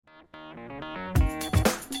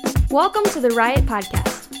Welcome to the Riot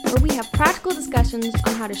Podcast, where we have practical discussions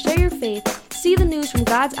on how to share your faith, see the news from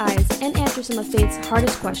God's eyes, and answer some of faith's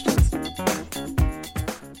hardest questions.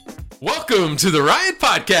 Welcome to the Riot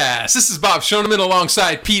Podcast. This is Bob Shoneman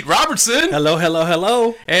alongside Pete Robertson. Hello, hello,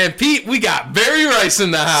 hello. And Pete, we got Barry Rice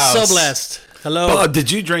in the house. So blessed. Hello. Bob,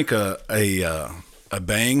 did you drink a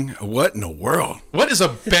Bang? What in the world? What is a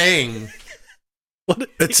Bang?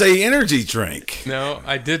 It's a energy drink. No,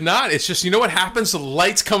 I did not. It's just, you know what happens? The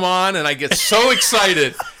lights come on and I get so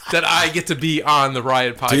excited that I get to be on the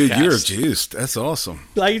Riot Podcast. Dude, you're juiced. That's awesome.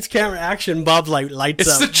 Lights, camera, action. Bob lights It's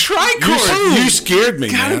up. the tricorn. You scared me,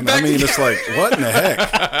 man. back I mean, together. it's like, what in the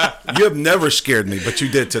heck? You have never scared me, but you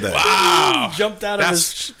did today. Wow. Jumped out of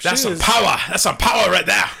his That's some shoes. power. That's some power right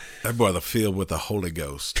there. That boy, the field with the Holy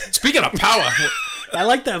Ghost. Speaking of power, I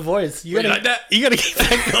like that voice. You you gotta, like that? you gotta keep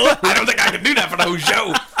that going. I don't think I can do that for the whole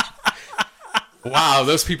show. Wow,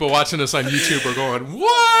 those people watching us on YouTube are going,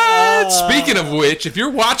 what? Speaking of which, if you're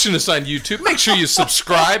watching us on YouTube, make sure you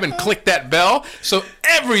subscribe and click that bell so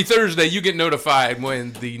every Thursday you get notified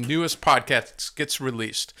when the newest podcast gets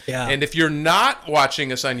released. Yeah. And if you're not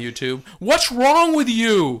watching us on YouTube, what's wrong with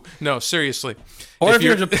you? No, seriously. Or if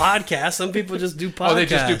you're a podcast, some people just do podcasts. Oh, they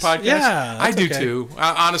just do podcasts? Yeah, I that's do okay. too.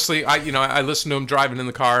 Honestly, I listen to them driving in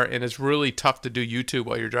the car, and it's really tough to do YouTube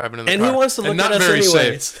while you're driving in the And car. who wants to look not at us very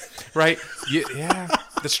anyways? safe, right? Yeah,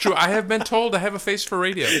 that's true. I have been told I have a face for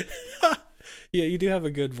radio. Yeah, you do have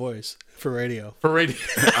a good voice for radio. For radio.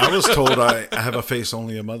 I was told I have a face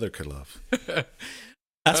only a mother could love.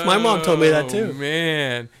 That's my mom told me that Oh, too.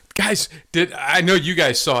 man. Guys, I know you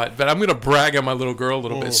guys saw it, but I'm going to brag on my little girl a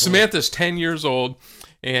little bit. Samantha's 10 years old.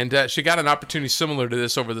 And she got an opportunity similar to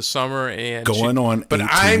this over the summer, and Going on but 18.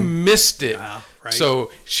 I missed it. Wow, right.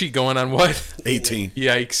 So she going on what? 18.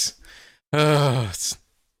 Yikes!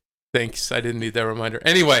 Thanks, I didn't need that reminder.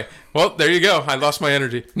 Anyway, well, there you go. I lost my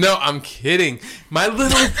energy. No, I'm kidding. My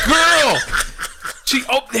little girl.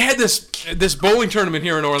 They had this bowling tournament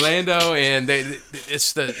here in Orlando, and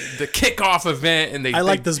it's the kickoff event, and I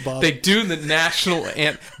like this, Bob. They do the national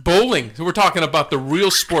bowling. So we're talking about the real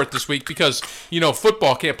sport this week because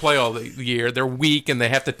football can't play all the year. They're weak and they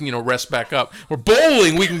have to rest back up. We're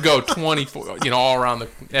bowling. We can go 24 all around the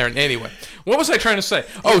area. Anyway, what was I trying to say?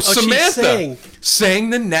 Oh, Samantha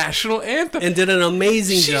sang the national anthem And did an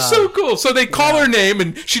amazing She's job. so cool. So they call her name,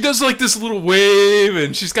 and she does like this little wave,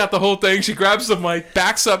 and she's got the whole thing. She grabs the mic,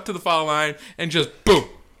 backs up to the foul line, and just boom.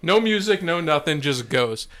 No music, no nothing, just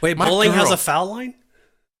goes. Wait, My bowling has girl- a foul line?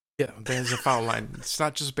 Yeah, there's a foul line. It's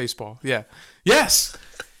not just baseball. Yeah. Yes.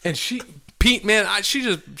 And Pete, man,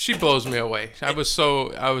 she blows me away. I was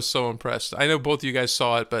so impressed. I know both of you guys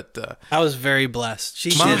saw it, but I was very blessed. She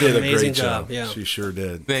She did did an a amazing great job. Yeah. She sure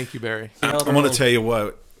did. thank you, Barry. held I'm her going to own. tell you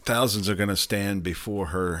what. Thousands are going to stand before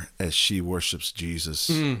her as she worships Jesus.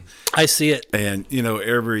 I see it. And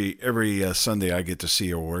every Sunday I get to see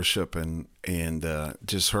her worship, and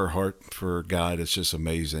just her heart for God is just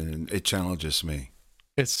amazing, and it challenges me.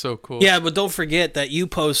 It's so cool. Yeah, but don't forget that you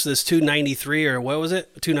post this 293 or what was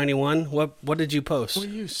it? 291? What did you post? Will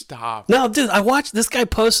you stop? No, dude, I watched this guy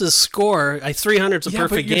post his score. 300's a Yeah, perfect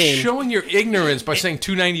but you're game. showing your ignorance by saying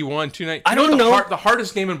 291, 290. I don't know. The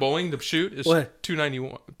hardest game in bowling to shoot is What?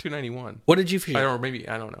 291. What did you shoot? I don't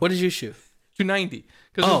know. What did you shoot? 290.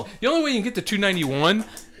 Because Oh. the only way you can get to 291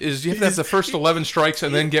 is you have to have the first 11 strikes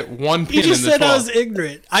and then get one pin You just in the said 12. I was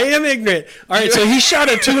ignorant. I am ignorant. All right, so he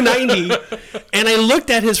shot a 290, and I looked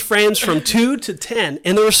at his frames from 2 to 10,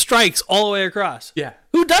 and there were strikes all the way across. Yeah.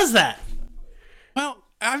 Who does that? Well,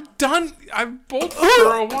 I've bowled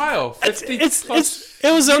for a while. 50 plus.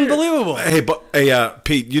 It was unbelievable. Hey,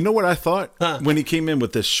 Pete, you know what I thought when he came in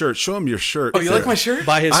with this shirt? Show him your shirt. Oh, you like my shirt?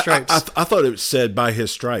 By his stripes. I thought it said by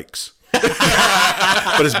his strikes.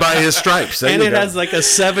 But it's by his stripes. There And you it go. has like a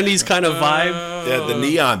 70s kind of vibe. Yeah, the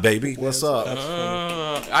neon, baby. What's up?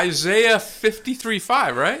 Isaiah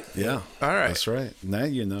 53:5, right? Yeah. All right. That's right. Now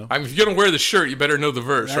you know. I mean, if you're going to wear the shirt, you better know the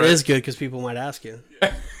verse, That right? is good because people might ask you.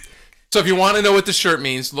 So if you want to know what the shirt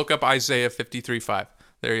means, look up Isaiah 53:5.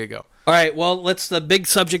 There you go. All right, well, the big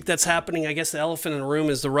subject that's happening, I guess the elephant in the room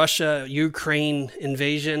is the Russia-Ukraine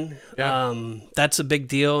invasion. Yeah. That's a big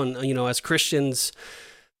deal. And, as Christians,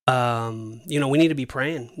 we need to be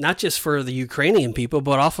praying, not just for the Ukrainian people,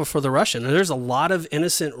 but also for the Russian. And there's a lot of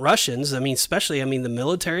innocent Russians. I mean, especially, the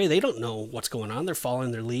military, they don't know what's going on. They're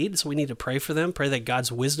following their lead. So we need to pray for them, pray that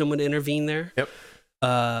God's wisdom would intervene there. Yep.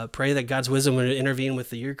 Pray that God's wisdom would intervene with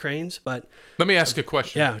the Ukrainians. But Let me ask a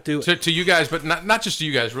question. Yeah, do it. To you guys, but not just to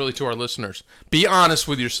you guys, really to our listeners. Be honest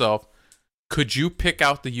with yourself. Could you pick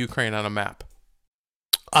out the Ukraine on a map?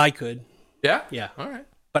 I could. Yeah? Yeah. All right.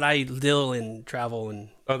 But I deal in travel, and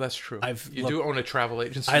Oh, that's true. You do own a travel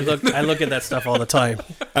agency. I look at that stuff all the time.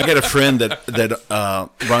 I got a friend that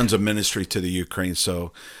runs a ministry to the Ukraine.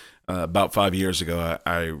 So about 5 years ago,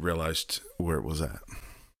 I realized where it was at.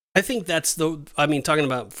 I think talking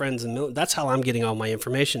about friends and that's how I'm getting all my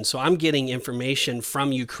information. So I'm getting information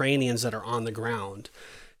from Ukrainians that are on the ground,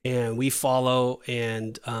 and we follow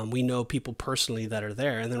and we know people personally that are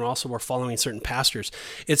there. And then also we're following certain pastors.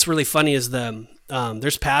 It's really funny is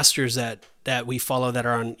there's pastors that we follow that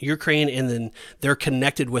are on Ukraine, and then they're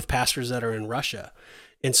connected with pastors that are in Russia.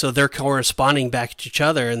 And so they're corresponding back to each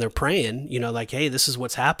other, and they're praying, like, hey, this is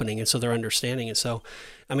what's happening. And so they're understanding. And so,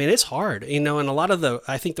 I mean, it's hard, and a lot of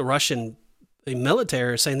I think the Russian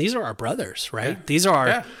military are saying, these are our brothers, right?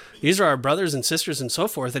 Yeah. These are our brothers and sisters and so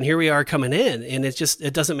forth. And here we are coming in, and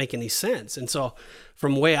it doesn't make any sense. And so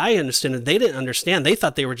from the way I understand it, they didn't understand. They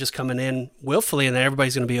thought they were just coming in willfully and that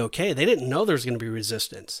everybody's going to be okay. They didn't know there was going to be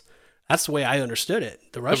resistance. That's the way I understood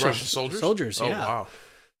it. The Russian soldiers. Oh, yeah. Wow.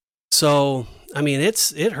 So, I mean,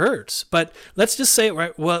 it hurts, but let's just say it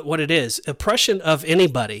right what it is. Oppression of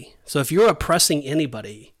anybody. So if you're oppressing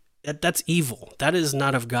anybody, that's evil. That is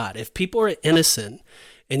not of God. If people are innocent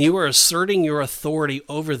and you are asserting your authority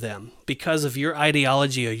over them because of your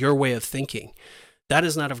ideology or your way of thinking, that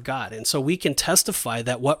is not of God. And so we can testify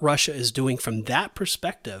that what Russia is doing from that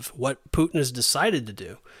perspective, what Putin has decided to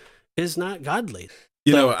do, is not godly.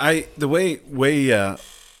 The way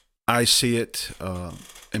I see it,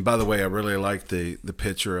 and by the way, I really like the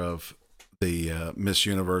picture of the Miss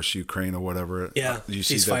Universe Ukraine or whatever. Yeah, you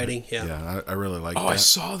see she's that? fighting. Yeah, yeah, I really like that. Oh, I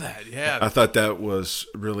saw that. Yeah, I thought that was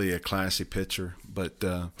really a classy picture. But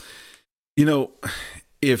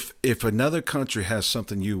if another country has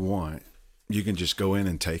something you want, you can just go in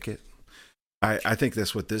and take it. I think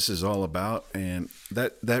that's what this is all about, and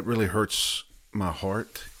that really hurts my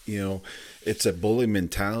heart. It's a bully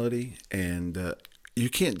mentality, and you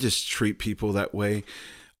can't just treat people that way.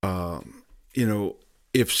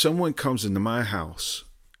 If someone comes into my house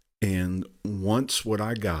and wants what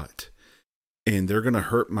I got, and they're going to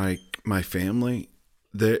hurt my family,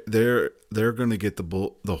 they're going to get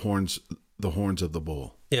the horns of the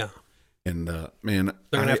bull. Yeah. And man,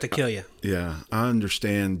 they're going to have to kill you. Yeah, I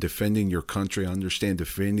understand defending your country. I understand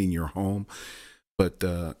defending your home, but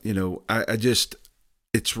I just,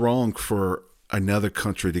 it's wrong for another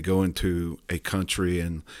country to go into a country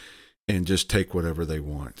and just take whatever they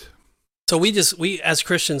want. So we as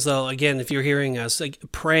Christians, though, again, if you're hearing us,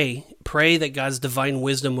 pray that God's divine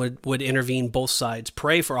wisdom would intervene both sides.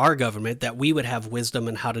 Pray for our government that we would have wisdom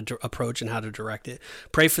in how to approach and how to direct it.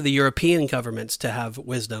 Pray for the European governments to have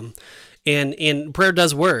wisdom. And prayer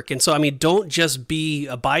does work. And so, I mean, don't just be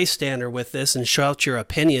a bystander with this and shout your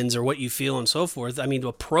opinions or what you feel and so forth. I mean, to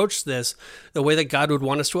approach this the way that God would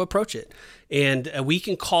want us to approach it. And we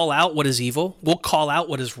can call out what is evil. We'll call out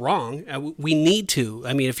what is wrong. We need to.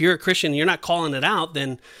 I mean, if you're a Christian and you're not calling it out,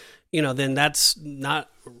 then that's not,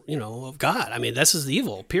 of God. I mean, this is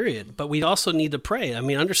evil, period. But we also need to pray. I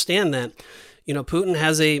mean, understand that, Putin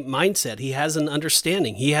has a mindset. He has an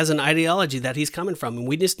understanding. He has an ideology that he's coming from. And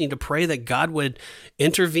we just need to pray that God would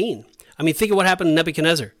intervene. I mean, think of what happened to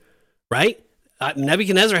Nebuchadnezzar, right?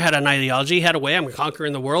 Nebuchadnezzar had an ideology. He had a way. I'm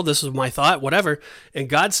conquering the world. This is my thought, whatever. And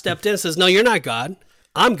God stepped in and says, no, you're not God.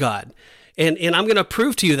 I'm God. And I'm going to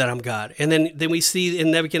prove to you that I'm God. And then we see in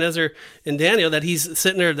Nebuchadnezzar and Daniel that he's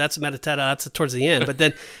sitting there. That's Metateta. That's towards the end.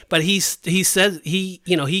 But he said he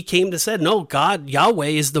came to said, no, God, Yahweh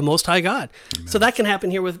is the Most High God. Amen. So that can happen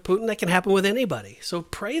here with Putin. That can happen with anybody. So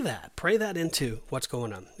pray that into what's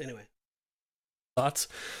going on. Anyway, thoughts?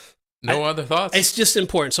 No other thoughts? It's just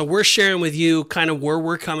important. So we're sharing with you kind of where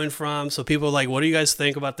we're coming from. So people are like, what do you guys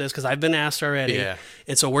think about this? Because I've been asked already. Yeah.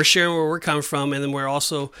 And so we're sharing where we're coming from. And then we're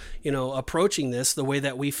also, approaching this the way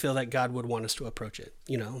that we feel that God would want us to approach it,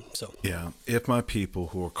 so. Yeah. If my people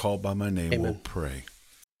who are called by my name Amen. Will pray.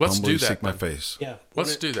 Let's humbly do that. Seek my face. Yeah.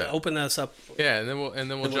 Let's do that. Open this up. Yeah, and then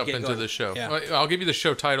we'll jump into going. the show. Yeah. I'll give you the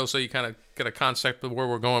show title so you kind of get a concept of where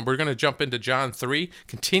we're going. We're going to jump into John 3,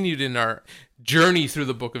 continued in our journey through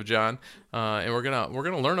the book of John, and we're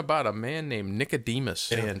gonna learn about a man named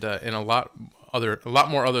Nicodemus and a lot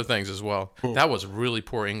more other things as well. That was really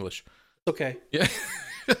poor English. Okay. Yeah.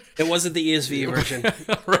 It wasn't the ESV version.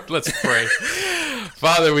 All right, let's pray.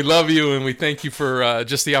 Father, we love you and we thank you for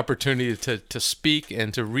just the opportunity to speak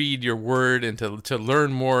and to read your word and to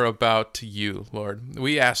learn more about you, Lord.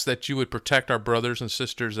 We ask that you would protect our brothers and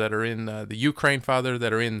sisters that are in the Ukraine, Father,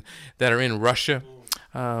 that are in Russia.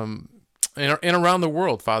 and around the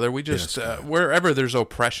world, Father. We just Yes, God. wherever there's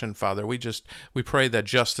oppression, Father, we pray that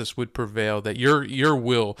justice would prevail, that your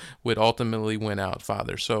will would ultimately win out,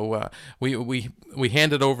 Father. So we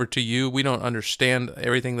hand it over to you. We don't understand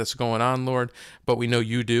everything that's going on, Lord, but we know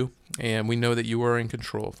you do, and we know that you are in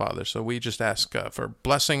control, Father. So we just ask for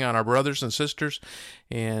blessing on our brothers and sisters,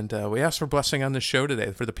 and we ask for blessing on the show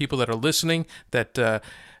today for the people that are listening. That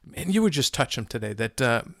and you would just touch them today,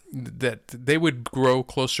 that they would grow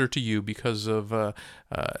closer to you because of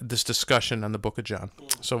this discussion on the book of John.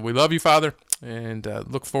 So we love you, Father, and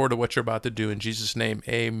look forward to what you're about to do. In Jesus' name,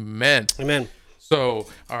 amen. Amen. So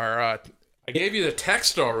I gave you the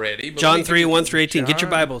text already. But John 3, 1 through 18. Get your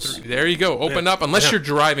Bibles. 3. There you go. Open up. Unless you're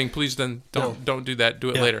driving, please then don't do that. Do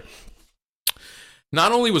it later.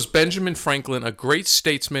 Not only was Benjamin Franklin a great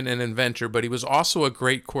statesman and inventor, but he was also a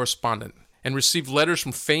great correspondent and received letters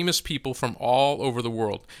from famous people from all over the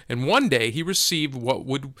world. And one day he received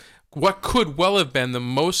what could well have been the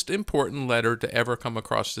most important letter to ever come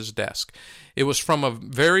across his desk. It was from a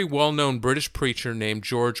very well-known British preacher named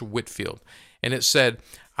George Whitefield, and it said,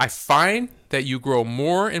 "I find that you grow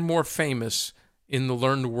more and more famous in the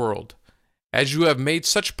learned world. As you have made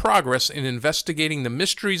such progress in investigating the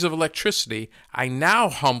mysteries of electricity, I now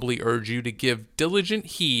humbly urge you to give diligent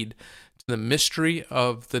heed to the mystery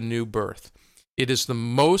of the new birth. It is a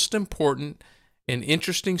most important and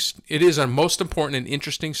interesting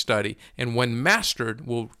study, and when mastered,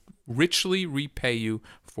 will richly repay you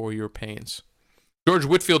for your pains." George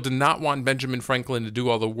Whitefield did not want Benjamin Franklin to do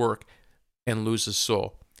all the work and lose his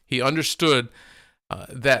soul. He understood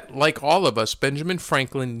that, like all of us, Benjamin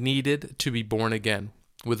Franklin needed to be born again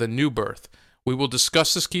with a new birth. We will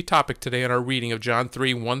discuss this key topic today in our reading of John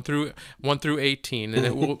 3, 1 through 18,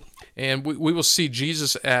 and we will see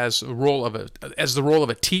Jesus as the role of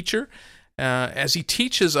a teacher, as he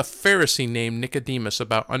teaches a Pharisee named Nicodemus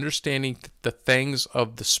about understanding the things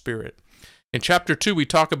of the Spirit. In chapter 2, we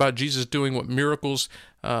talk about Jesus doing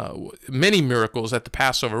many miracles at the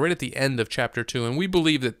Passover, right at the end of chapter 2, and we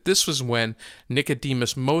believe that this was when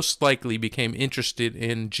Nicodemus most likely became interested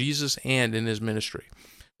in Jesus and in his ministry.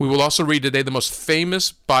 We will also read today the most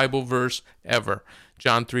famous Bible verse ever,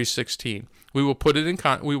 John 3:16. We will put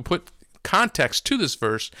context to this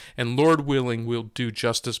verse, and Lord willing, we'll do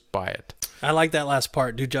justice by it. I like that last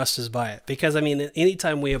part, do justice by it. Because,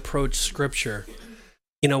 anytime we approach Scripture,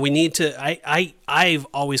 we need to, I've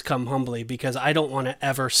always come humbly because I don't want to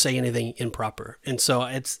ever say anything improper. And so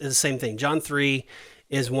it's the same thing. John 3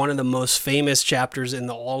 is one of the most famous chapters in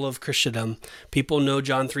all of Christendom. People know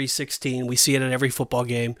John 3:16. We see it at every football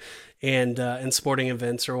game and in sporting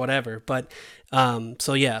events or whatever. But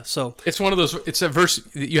so it's one of those. It's a verse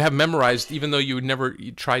that you have memorized, even though you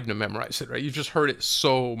tried to memorize it, right? You just heard it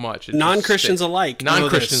so much. Non-Christians alike.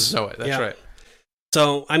 Non-Christians know it. That's right.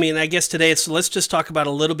 So, I guess today, let's just talk about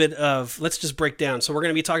let's just break down. So we're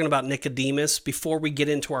going to be talking about Nicodemus. Before we get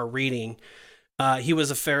into our reading, he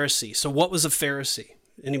was a Pharisee. So what was a Pharisee?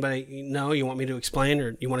 Anybody know? You want me to explain,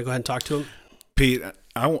 or you want to go ahead and talk to him? Pete,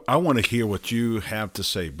 I want to hear what you have to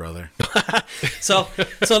say, brother. So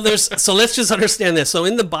let's just understand this. So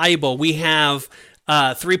in the Bible, we have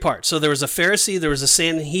 3 parts. So there was a Pharisee, there was a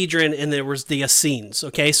Sanhedrin, and there was the Essenes.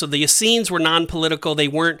 Okay, so the Essenes were non-political. They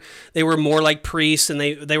were more like priests, and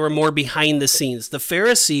they were more behind the scenes. The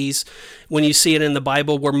Pharisees, when you see it in the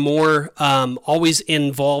Bible, were more always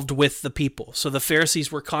involved with the people. So the Pharisees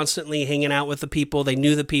were constantly hanging out with the people. They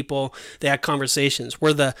knew the people. They had conversations.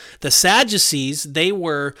 Where the Sadducees, they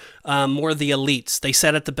were more the elites. They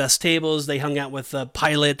sat at the best tables. They hung out with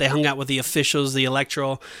Pilate. They hung out with the officials, the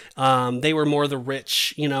electoral. They were more the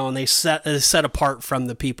rich, and they set apart from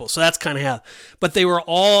the people. So that's kind of how. But they were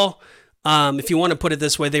all, if you want to put it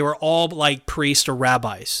this way, they were all like priests or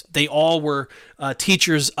rabbis. They all were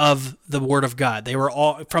teachers of the Word of God. They were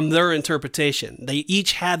all from their interpretation. They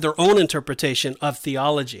each had their own interpretation of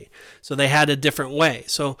theology. So they had a different way.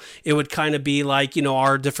 So it would kind of be like,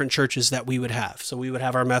 our different churches that we would have. So we would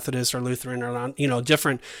have our Methodist or Lutheran or,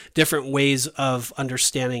 different ways of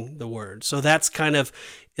understanding the Word. So that's kind of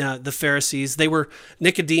the Pharisees.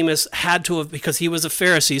 Nicodemus had to have, because he was a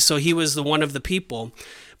Pharisee, so he was the one of the people.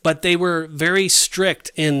 But they were very strict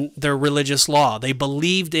in their religious law. They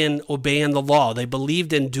believed in obeying the law. They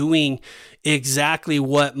believed in doing exactly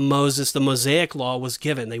what the Mosaic law was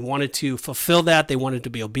given. They wanted to fulfill that. They wanted to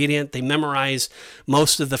be obedient. They memorized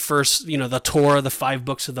most of the first, the Torah, the 5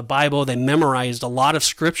 books of the Bible. They memorized a lot of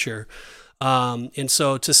scripture. And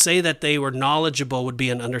so to say that they were knowledgeable would be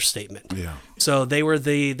an understatement. Yeah. So they were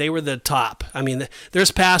the top.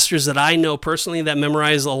 There's pastors that I know personally that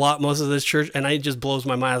memorize most of this church, and it just blows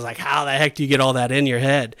my mind. I was like, how the heck do you get all that in your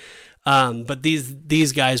head? But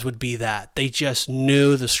these guys would be that. They just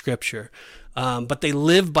knew the scripture. But they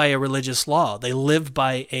lived by a religious law. They lived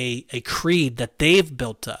by a creed that they've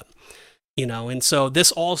built up. And so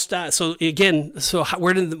this all starts. So again,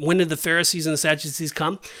 when did the Pharisees and the Sadducees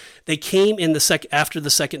come? They came in after the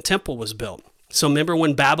second temple was built. So remember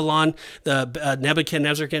when Babylon,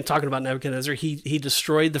 Nebuchadnezzar, talking about Nebuchadnezzar, he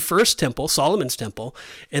destroyed the first temple, Solomon's temple,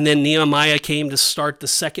 and then Nehemiah came to start the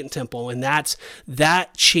second temple, and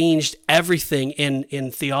that changed everything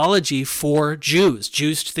in theology for Jews.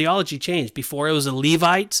 Jews' theology changed. Before it was the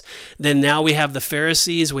Levites, then now we have the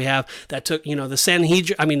Pharisees. We have that took the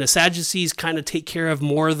Sanhedrin. The Sadducees kind of take care of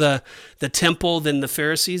more the temple than the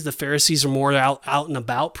Pharisees. The Pharisees are more out and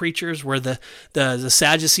about preachers, where the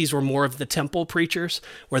Sadducees were more of the temple preachers,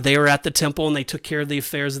 where they were at the temple and they took care of the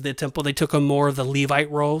affairs of the temple. They took on more of the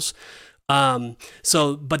Levite roles.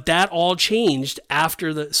 But that all changed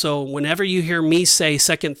after so whenever you hear me say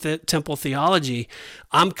second temple theology,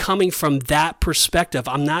 I'm coming from that perspective.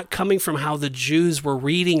 I'm not coming from how the Jews were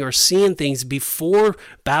reading or seeing things before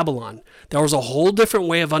Babylon. There was a whole different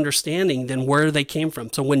way of understanding than where they came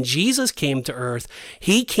from. So when Jesus came to earth,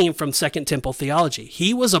 he came from second temple theology.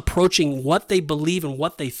 He was approaching what they believe and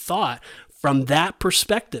what they thought from that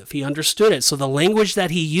perspective. He understood it. So the language that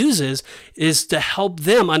he uses is to help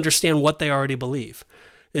them understand what they already believe.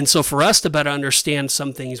 And so for us to better understand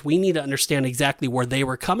some things, we need to understand exactly where they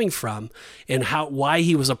were coming from and why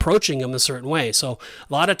he was approaching them a certain way. So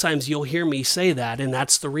a lot of times you'll hear me say that, and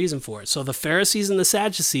that's the reason for it. So the Pharisees and the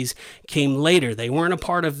Sadducees came later. They weren't a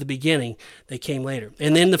part of the beginning. They came later.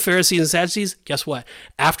 And then the Pharisees and Sadducees, guess what?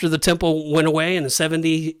 After the temple went away in the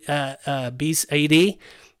 70 AD,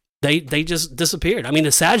 They just disappeared.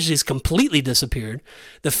 The Sadducees completely disappeared.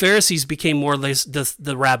 The Pharisees became more or less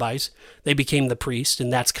the rabbis. They became the priests,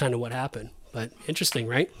 and that's kind of what happened. But interesting,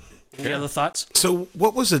 right? Any other thoughts? So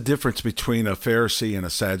what was the difference between a Pharisee and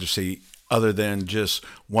a Sadducee, other than just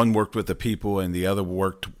one worked with the people and the other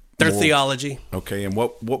worked Their more? theology. Okay, and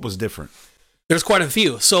what was different? There's quite a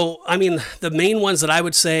few. So, the main ones that I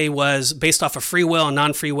would say was based off of free will and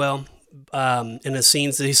non-free will. In the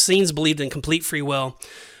Essenes, the Essenes believed in complete free will.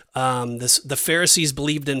 The Pharisees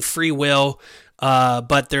believed in free will,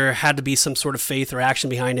 but there had to be some sort of faith or action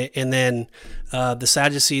behind it. And then the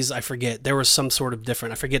Sadducees, I forget. There was some sort of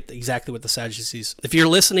different. I forget exactly what the Sadducees. If you're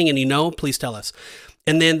listening and you know, please tell us.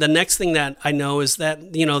 And then the next thing that I know is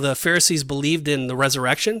that, the Pharisees believed in the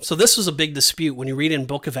resurrection. So this was a big dispute when you read in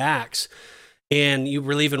Book of Acts and you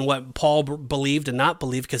believe in what Paul believed and not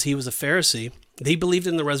believed because he was a Pharisee. He believed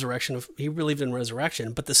in the resurrection. He believed in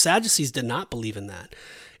resurrection, but the Sadducees did not believe in that.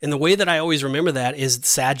 And the way that I always remember that is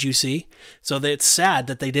Sadducee. So it's sad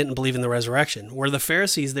that they didn't believe in the resurrection. Where the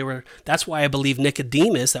Pharisees, that's why I believe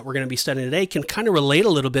Nicodemus, that we're going to be studying today, can kind of relate a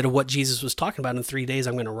little bit of what Jesus was talking about in 3 days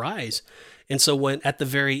I'm going to rise. And so when at the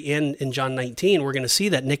very end in John 19, we're going to see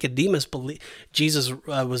that Nicodemus believed Jesus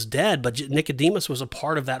was dead, but Nicodemus was a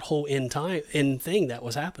part of that whole end thing that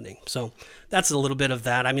was happening. So that's a little bit of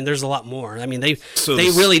that. There's a lot more. They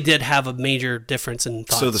really did have a major difference in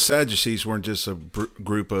thoughts. So the Sadducees weren't just a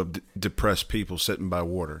group of depressed people sitting by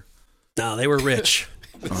water. No, they were rich.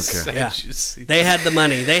 Okay. Yeah. They had the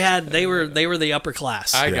money. They were the upper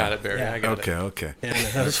class. I got it, Barry. Yeah. I got it. Okay. Yeah,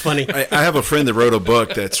 that was funny. I have a friend that wrote a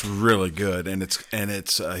book that's really good, and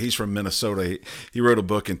it's he's from Minnesota. He wrote a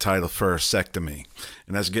book entitled Pharisectomy,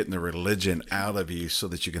 and that's getting the religion out of you so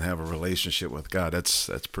that you can have a relationship with God. That's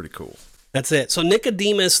pretty cool. That's it. So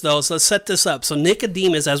Nicodemus, though, so let's set this up. So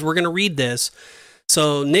Nicodemus, as we're going to read this,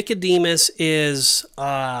 so Nicodemus is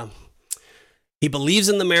he believes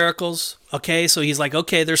in the miracles. Okay, so he's like,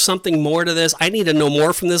 okay, there's something more to this. I need to know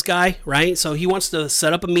more from this guy, right? So he wants to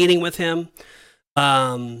set up a meeting with him.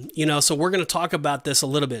 So we're going to talk about this a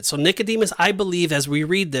little bit. So Nicodemus, I believe as we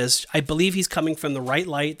read this, I believe he's coming from the right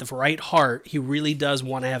light, the right heart. He really does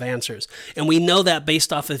want to have answers. And we know that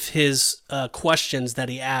based off of his questions that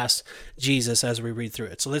he asked Jesus as we read through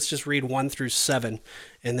it. So let's just read 1 through 7,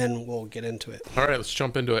 and then we'll get into it. All right, let's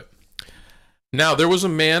jump into it. Now there was a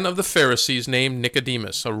man of the Pharisees named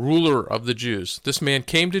Nicodemus, a ruler of the Jews. This man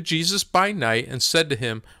came to Jesus by night and said to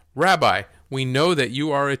him, Rabbi, we know that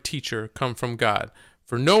you are a teacher come from God,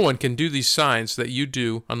 for no one can do these signs that you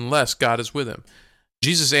do unless God is with him.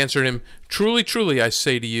 Jesus answered him, Truly, truly, I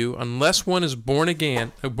say to you, unless one is born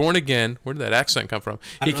again, where did that accent come from?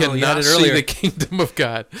 He cannot see the kingdom of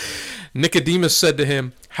God. Nicodemus said to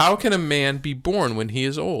him, How can a man be born when he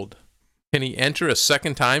is old? Can he enter a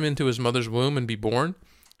second time into his mother's womb and be born?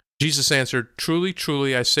 Jesus answered, Truly,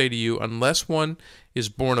 truly, I say to you, unless one is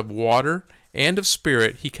born of water and of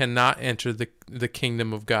spirit, he cannot enter the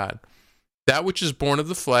kingdom of God. That which is born of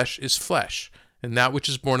the flesh is flesh, and that which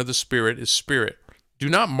is born of the Spirit is spirit. Do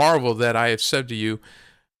not marvel that I have said to you,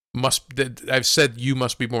 you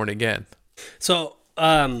must be born again. So,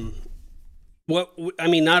 not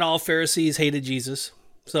all Pharisees hated Jesus.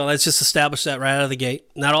 So let's just establish that right out of the gate.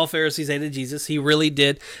 Not all Pharisees hated Jesus. He really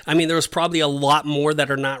did. I mean, there was probably a lot more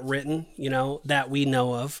that are not written, that we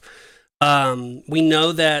know of.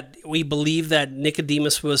 We believe that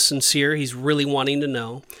Nicodemus was sincere. He's really wanting to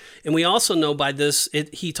know. And we also know by this,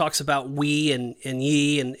 he talks about we and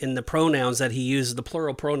ye and the pronouns that he uses, the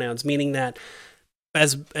plural pronouns, meaning that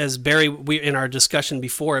as Barry, in our discussion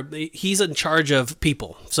before, he's in charge of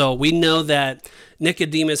people. So we know that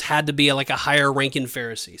Nicodemus had to be like a higher ranking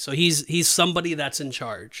Pharisee. So he's somebody that's in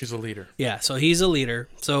charge. He's a leader. Yeah, so he's a leader.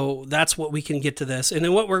 So that's what we can get to this. And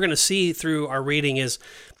then what we're going to see through our reading is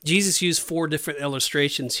Jesus used 4 different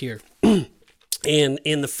illustrations here. And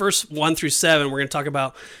in the first 1 through 7, we're going to talk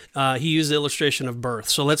about, he used the illustration of birth.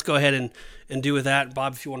 So let's go ahead and do with that.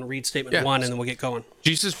 Bob, if you want to read statement 1, and then we'll get going.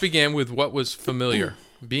 Jesus began with what was familiar.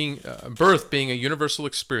 Birth being a universal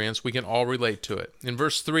experience, we can all relate to it. In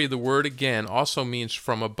verse 3, the word again also means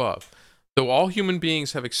from above. Though all human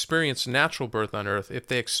beings have experienced natural birth on earth, if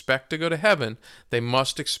they expect to go to heaven, they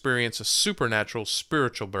must experience a supernatural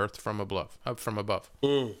spiritual birth from above.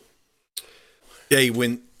 Yeah,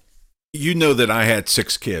 when you know that I had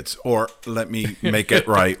 6 kids, or let me make it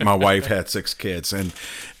right, my wife had 6 kids, and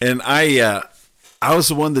I was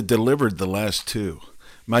the one that delivered the last 2.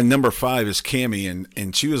 My number 5 is Cammie,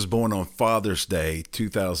 and she was born on Father's Day,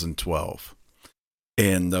 2012.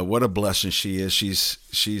 And what a blessing she is.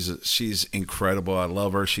 She's incredible. I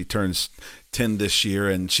love her. She turns 10 this year,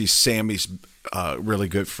 and she's Sammy's really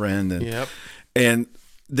good friend. And yep. And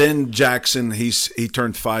then Jackson, he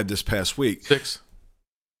turned 5 this past week. 6.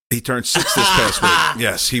 He turned 6 this past week.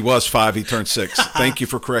 Yes, he was 5. He turned 6. Thank you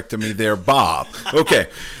for correcting me there, Bob. Okay,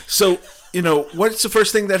 so what's the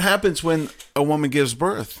first thing that happens when a woman gives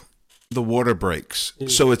birth? The water breaks.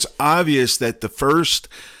 So it's obvious that the first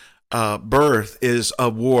birth is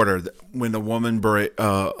of water. When the woman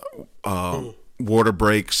water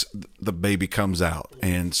breaks, the baby comes out.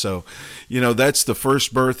 And so, that's the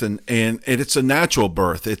first birth, and it's a natural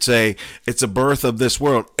birth. It's a birth of this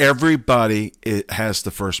world. Everybody has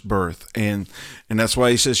the first birth. And that's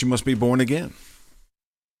why he says you must be born again.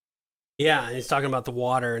 Yeah, and he's talking about the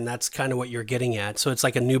water, and that's kind of what you're getting at. So it's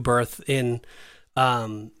like a new birth in,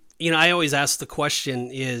 I always ask the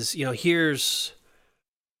question is, here's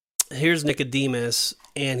Nicodemus,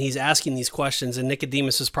 and he's asking these questions, and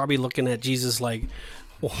Nicodemus is probably looking at Jesus like,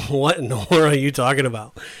 what in the world are you talking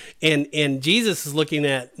about? And Jesus is looking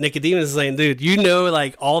at Nicodemus saying, dude,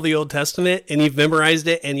 like all the Old Testament, and you've memorized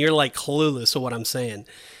it, and you're like clueless to what I'm saying.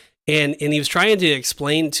 And he was trying to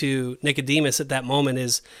explain to Nicodemus at that moment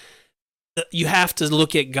is you have to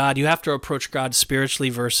look at God. You have to approach God spiritually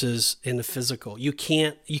versus in the physical. You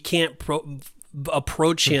can't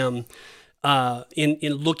approach him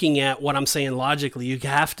in looking at what I'm saying logically. You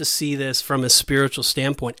have to see this from a spiritual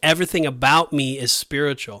standpoint. Everything about me is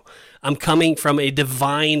spiritual. I'm coming from a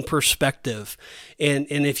divine perspective. And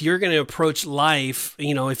if you're going to approach life,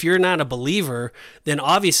 if you're not a believer, then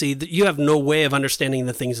obviously you have no way of understanding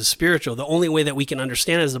the things of spiritual. The only way that we can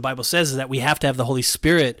understand, as the Bible says, is that we have to have the Holy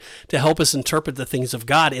Spirit to help us interpret the things of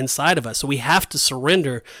God inside of us. So we have to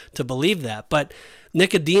surrender to believe that. But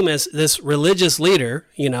Nicodemus, this religious leader,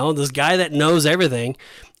 this guy that knows everything,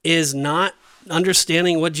 is not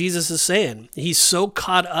understanding what Jesus is saying. He's so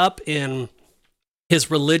caught up in his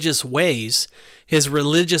religious ways, his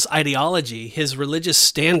religious ideology, his religious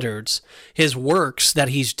standards, his works that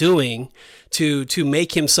he's doing to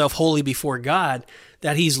make himself holy before God,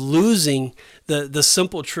 that he's losing the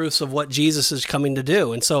simple truths of what Jesus is coming to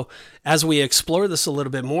do. And so as we explore this a little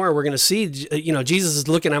bit more, we're going to see, Jesus is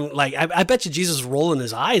looking at him like, I bet you Jesus is rolling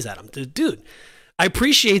his eyes at him. Dude, I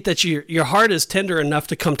appreciate that your heart is tender enough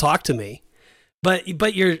to come talk to me, but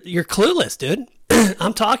you're clueless, dude.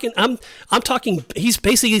 I'm talking, he's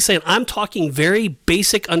basically saying, I'm talking very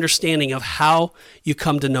basic understanding of how you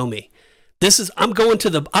come to know me. I'm going to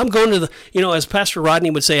the, as Pastor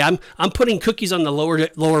Rodney would say, I'm putting cookies on the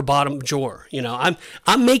lower bottom drawer.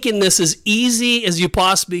 I'm making this as easy as you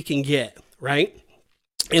possibly can get, right?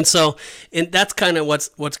 And so, that's kind of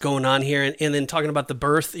what's going on here. And then talking about the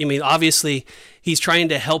birth, obviously he's trying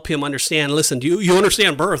to help him understand, listen, do you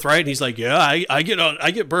understand birth, right? And he's like, yeah, I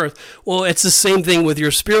get birth. Well, it's the same thing with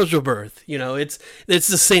your spiritual birth. It's the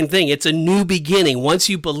same thing. It's a new beginning. Once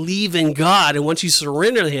you believe in God and once you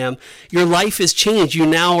surrender to him, your life is changed. You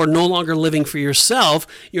now are no longer living for yourself.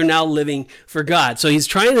 You're now living for God. So he's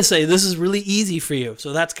trying to say, this is really easy for you.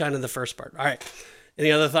 So that's kind of the first part. All right.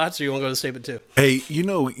 Any other thoughts, or you want to go to statement 2? Hey,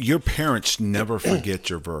 your parents never forget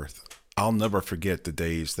your birth. I'll never forget the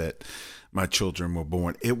days that my children were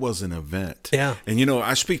born. It was an event. Yeah. And,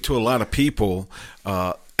 I speak to a lot of people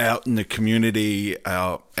out in the community.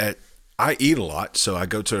 I eat a lot, so I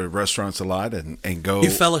go to restaurants a lot and go. You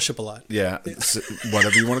fellowship a lot. Yeah,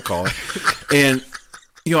 whatever you want to call it. And,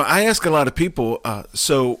 I ask a lot of people,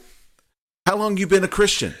 so how long you been a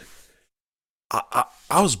Christian? I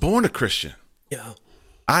was born a Christian. Yeah.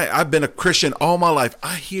 I've been a Christian all my life.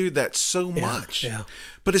 I hear that so much,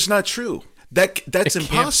 but it's not true. That's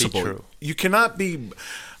impossible. Can't be true. You cannot be.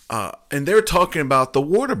 And they're talking about the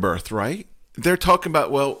water birth, right? They're talking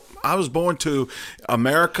about, well, I was born to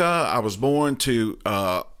America. I was born to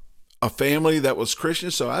a family that was Christian,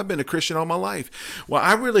 so I've been a Christian all my life. Well,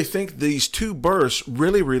 I really think these two births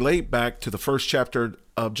really relate back to the first chapter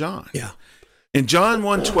of John. Yeah. In John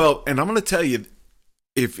 1:12, and I'm going to tell you,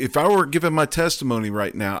 if I were giving my testimony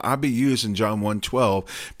right now, I'd be using John 1:12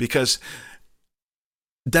 because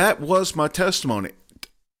that was my testimony.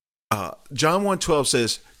 John 1:12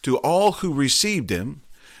 says, to all who received him,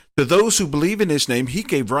 to those who believe in his name, he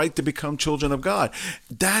gave right to become children of God.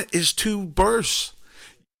 That is two births.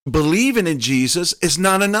 Believing in Jesus is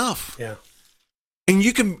not enough. Yeah. And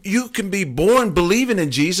you can be born believing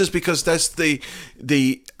in Jesus because that's the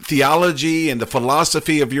theology and the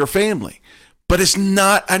philosophy of your family. But it's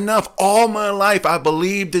not enough. All my life, I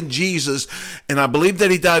believed in Jesus, and I believed that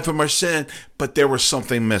he died for my sin, but there was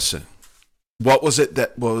something missing. What was it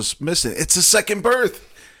that was missing? It's a second birth.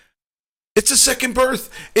 It's a second birth.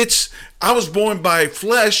 I was born by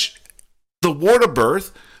flesh, the water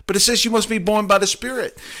birth, but it says you must be born by the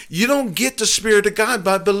Spirit. You don't get the Spirit of God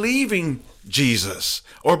by believing Jesus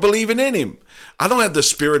or believing in him. I don't have the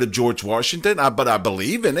spirit of George Washington, but I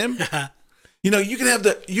believe in him. You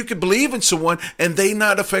can believe in someone and they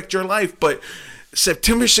not affect your life. But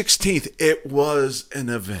September 16th, it was an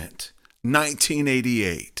event.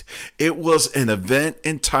 1988. It was an event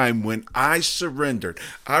in time when I surrendered.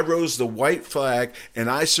 I rose the white flag and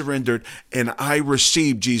I surrendered and I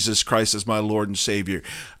received Jesus Christ as my Lord and Savior.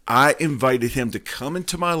 I invited him to come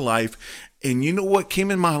into my life. And you know what came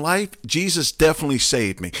in my life? Jesus definitely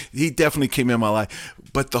saved me. He definitely came in my life.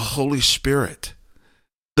 But the Holy Spirit.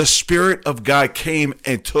 The Spirit of God came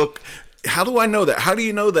and took. How do I know that? How do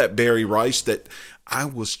you know that, Barry Rice, that I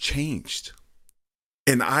was changed?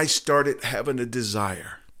 And I started having a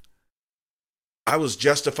desire. I was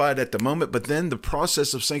justified at the moment, but then the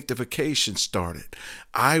process of sanctification started.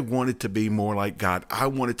 I wanted to be more like God. I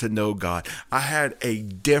wanted to know God. I had a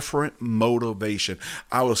different motivation.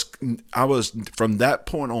 I was from that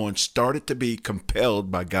point on started to be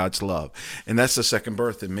compelled by God's love. And that's the second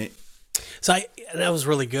birth in me. So that was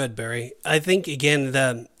really good, Barry. I think, again,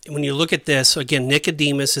 when you look at this, again,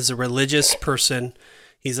 Nicodemus is a religious person.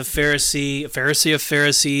 He's a Pharisee of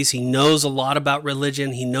Pharisees. He knows a lot about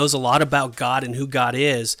religion. He knows a lot about God and who God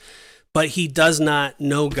is, but he does not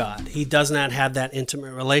know God. He does not have that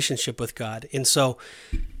intimate relationship with God. And so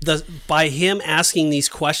by him asking these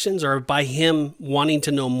questions or by him wanting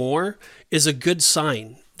to know more is a good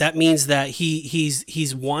sign. That means that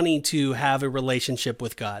he's wanting to have a relationship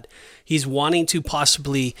with God. He's wanting to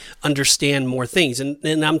possibly understand more things. And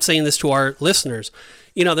I'm saying this to our listeners.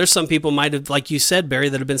 There's some people might have, like you said, Barry,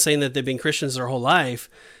 that have been saying that they've been Christians their whole life,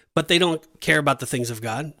 but they don't care about the things of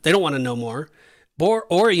God. They don't want to know more.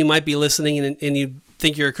 Or you might be listening and you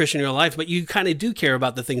think you're a Christian in your life, but you kind of do care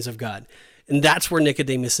about the things of God. And that's where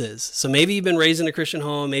Nicodemus is. So maybe you've been raised in a Christian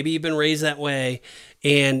home. Maybe you've been raised that way,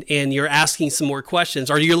 and you're asking some more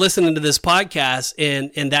questions. Or you're listening to this podcast,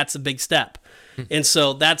 and that's a big step. And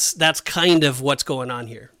so that's kind of what's going on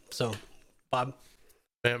here. So, Bob?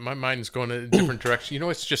 Man, my mind is going in a different direction.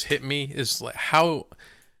 What's just hit me is like how,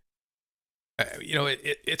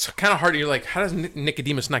 it's kind of hard. You're like, how does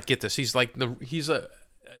Nicodemus not get this? He's like he's a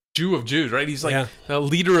Jew of Jews, right? He's like the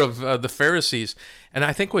leader of the Pharisees. And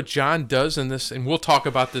I think what John does in this, and we'll talk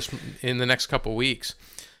about this in the next couple of weeks,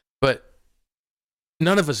 but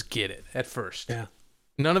none of us get it at first. Yeah.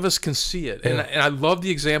 None of us can see it. Yeah. And I love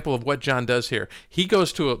the example of what John does here. He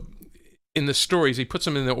goes to in the stories, he puts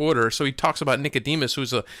them in the order. So he talks about Nicodemus,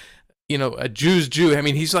 who's a Jew's Jew. I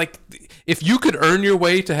mean, he's like, if you could earn your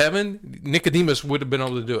way to heaven, Nicodemus would have been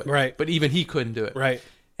able to do it. Right. But even he couldn't do it. Right.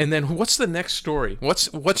 And then what's the next story?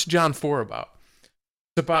 What's John 4 about?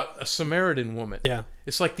 It's about a Samaritan woman. Yeah.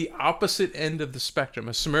 It's like the opposite end of the spectrum.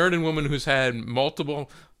 A Samaritan woman who's had multiple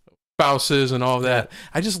spouses and all that. Yeah.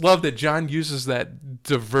 I just love that John uses that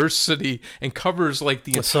diversity and covers like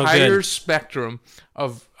the entire spectrum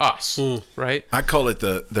of us, right? I call it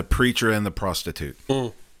the preacher and the prostitute.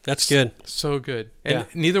 That's good. So good. And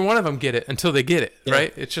neither one of them get it until they get it,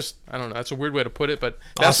 right? It's just, I don't know. That's a weird way to put it, but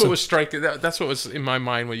that's what was striking. That's what was in my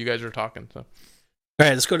mind when you guys were talking. So. All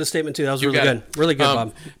right, let's go to statement 2. That was really good. Really good,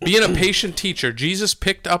 Bob. Being a patient teacher, Jesus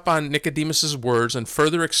picked up on Nicodemus's words and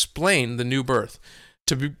further explained the new birth.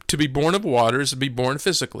 To be born of water is to be born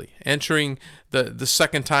physically, entering the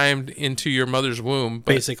second time into your mother's womb.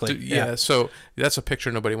 Basically, So that's a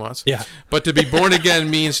picture nobody wants. Yeah. But to be born again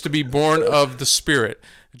means to be born of the Spirit.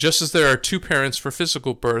 Just as there are 2 parents for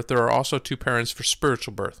physical birth, there are also 2 parents for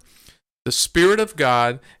spiritual birth. The Spirit of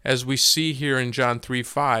God, as we see here in John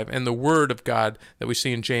 3:5, and the Word of God that we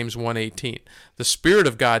see in James 1:18. The Spirit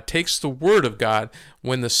of God takes the Word of God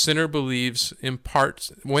when the sinner believes,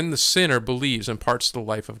 imparts the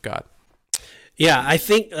life of God. Yeah, I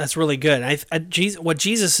think that's really good. What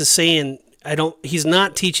Jesus is saying, he's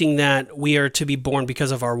not teaching that we are to be born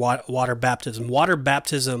because of our water baptism. Water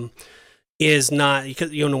baptism is not, because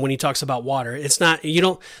when he talks about water, it's not,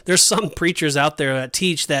 there's some preachers out there that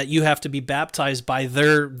teach that you have to be baptized by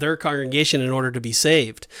their congregation in order to be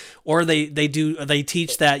saved, or they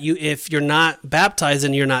teach that if you're not baptized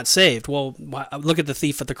then you're not saved. Well, look at the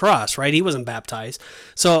thief at the cross, right? He wasn't baptized,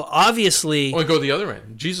 so obviously. Well, go the other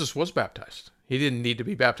end. Jesus was baptized. He didn't need to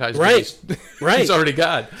be baptized. Right. He's already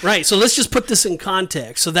God. Right. So let's just put this in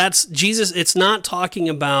context. So that's Jesus. It's not talking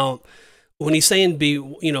about, when he's saying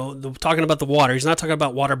talking about the water, he's not talking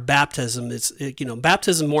about water baptism.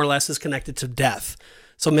 Baptism more or less is connected to death.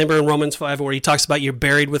 So remember in Romans 5 where he talks about you're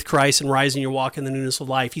buried with Christ and rising your walk in the newness of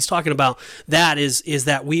life. He's talking about that is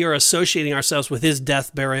that we are associating ourselves with his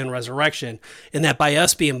death, burial, and resurrection. And that by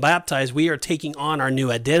us being baptized, we are taking on our new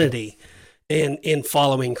identity in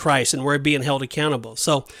following Christ, and we're being held accountable.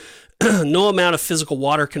 So no amount of physical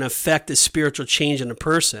water can affect the spiritual change in a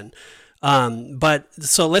person.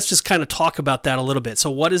 So let's just kind of talk about that a little bit.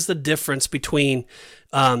 So what is the difference between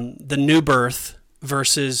the new birth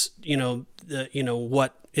versus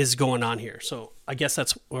what is going on here? So I guess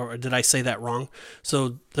or did I say that wrong?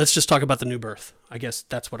 So let's just talk about the new birth. I guess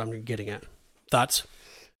that's what I'm getting at. Thoughts?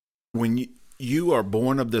 When you are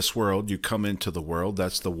born of this world, you come into the world.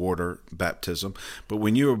 That's the water baptism. But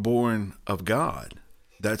when you are born of God,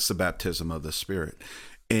 that's the baptism of the Spirit.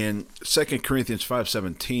 And 2 Corinthians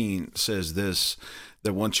 5:17 says this,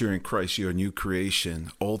 that once you're in Christ, you're a new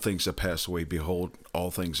creation. All things have passed away. Behold,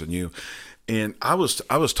 all things are new. And I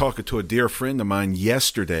was talking to a dear friend of mine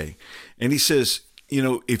yesterday, and he says,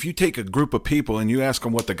 if you take a group of people and you ask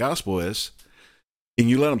them what the gospel is, and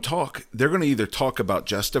you let them talk, they're going to either talk about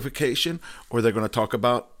justification or they're going to talk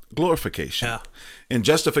about glorification. Yeah. And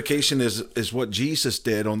justification is what Jesus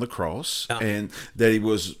did on the cross, and that he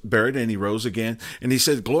was buried and he rose again. And he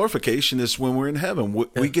said glorification is when we're in heaven.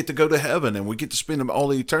 We get to go to heaven and we get to spend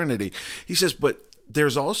all eternity. He says, but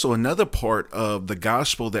there's also another part of the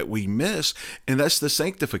gospel that we miss, and that's the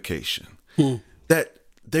sanctification. That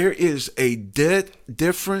there is a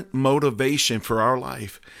different motivation for our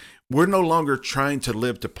life. We're no longer trying to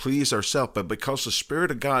live to please ourselves, but because the Spirit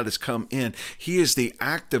of God has come in, he is the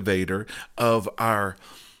activator of our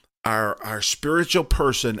spiritual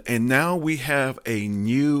person, and now we have a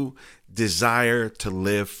new desire to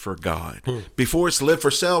live for God. Before it's live for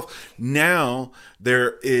self, now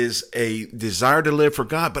there is a desire to live for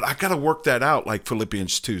God, but I got to work that out, like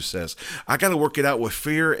Philippians 2 says. I got to work it out with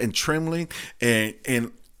fear and trembling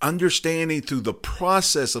and understanding through the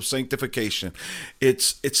process of sanctification.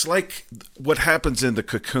 It's like what happens in the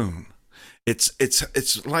cocoon.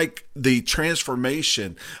 It's like the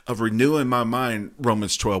transformation of renewing my mind,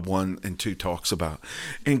 Romans 12:1 and 2 talks about.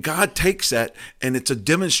 And God takes that, and it's a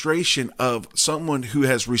demonstration of someone who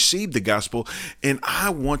has received the gospel, and I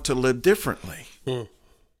want to live differently.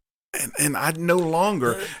 And I no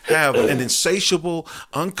longer have an insatiable,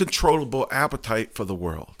 uncontrollable appetite for the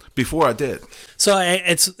world. Before I did. So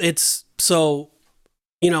it's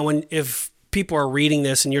if people are reading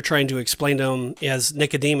this and you're trying to explain to them as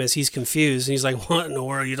Nicodemus, he's confused and he's like, what in the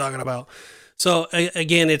world are you talking about? So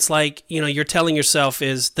again, it's like, you're telling yourself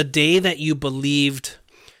is the day that you believed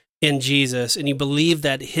in Jesus and you believe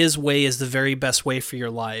that his way is the very best way for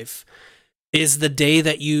your life is the day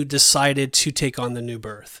that you decided to take on the new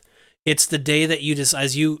birth. It's the day that you just,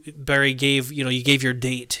 as you, Barry, gave your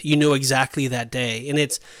date. You knew exactly that day. And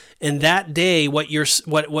it's in that day,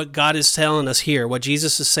 what God is telling us here, what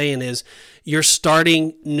Jesus is saying is, you're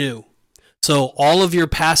starting new. So all of your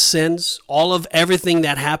past sins, all of everything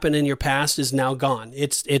that happened in your past is now gone.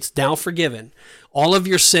 It's now forgiven. All of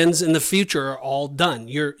your sins in the future are all done.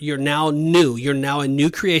 You're now new. You're now a new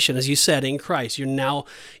creation, as you said, in Christ. You're now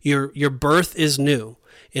your birth is new.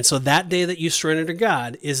 And so that day that you surrender to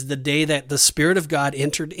God is the day that the Spirit of God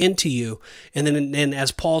entered into you. And then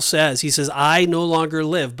as Paul says, he says, I no longer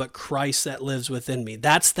live, but Christ that lives within me.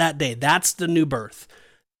 That's that day. That's the new birth.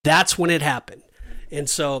 That's when it happened. And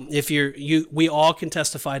so if we all can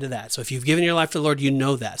testify to that. So if you've given your life to the Lord, you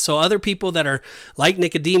know that. So other people that are like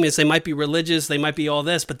Nicodemus, they might be religious, they might be all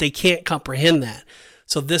this, but they can't comprehend that.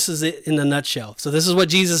 So this is it in a nutshell. So this is what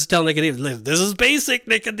Jesus is telling Nicodemus. This is basic,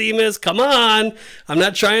 Nicodemus. Come on. I'm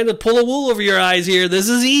not trying to pull a wool over your eyes here. This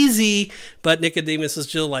is easy. But Nicodemus is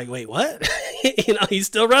still like, wait, what? He's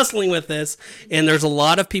still wrestling with this. And there's a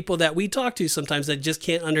lot of people that we talk to sometimes that just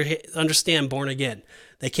can't understand born again.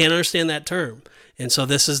 They can't understand that term. And so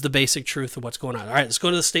this is the basic truth of what's going on. All right, let's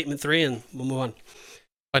go to the statement 3 and we'll move on.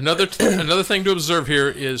 Another thing to observe here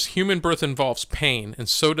is human birth involves pain, and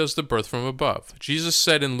so does the birth from above. Jesus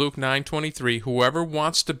said in Luke 9:23, whoever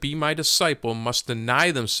wants to be my disciple must deny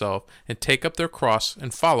themselves and take up their cross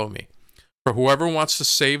and follow me. For whoever wants to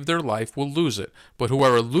save their life will lose it, but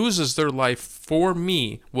whoever loses their life for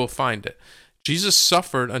me will find it. Jesus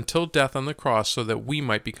suffered until death on the cross so that we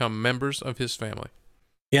might become members of his family.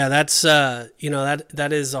 Yeah, that's that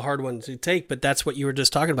is a hard one to take, but that's what you were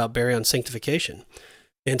just talking about, Barry, on sanctification.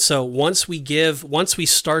 And so once we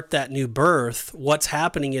start that new birth, what's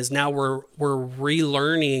happening is now we're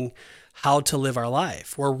relearning how to live our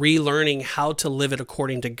life. We're relearning how to live it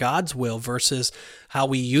according to God's will versus how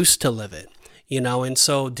we used to live it. And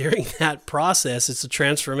so during that process, it's a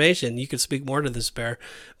transformation. You could speak more to this, Bear,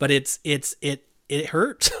 but it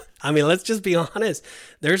hurts. I mean, let's just be honest.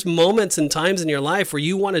 There's moments and times in your life where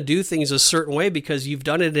you want to do things a certain way because you've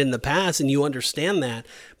done it in the past and you understand that.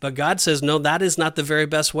 But God says, no, that is not the very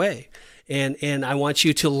best way. And I want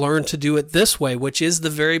you to learn to do it this way, which is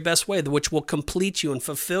the very best way, which will complete you and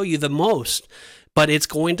fulfill you the most. But it's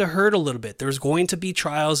going to hurt a little bit. There's going to be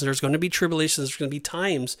trials. There's going to be tribulations. There's going to be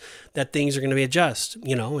times that things are going to be adjusted,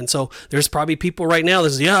 And so there's probably people right now that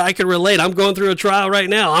say, yeah, I can relate. I'm going through a trial right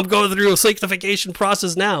now. I'm going through a sanctification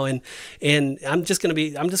process now. And I'm just going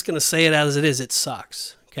to say it as it is. It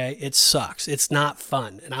sucks. Okay. It sucks. It's not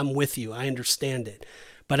fun. And I'm with you. I understand it.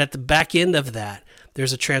 But at the back end of that,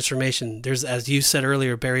 there's a transformation. There's, as you said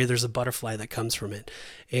earlier, Barry, there's a butterfly that comes from it.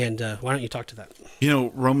 And why don't you talk to that?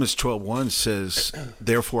 Romans 12:1 says,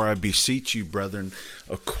 therefore I beseech you, brethren,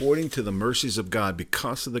 according to the mercies of God,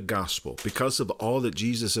 because of the gospel, because of all that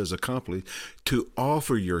Jesus has accomplished, to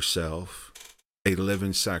offer yourself a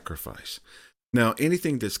living sacrifice. Now,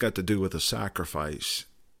 anything that's got to do with a sacrifice,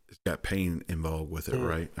 it's got pain involved with it,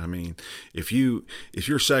 right? I mean, if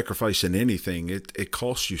you're sacrificing anything, it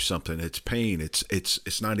costs you something. It's pain.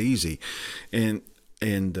 It's not easy, and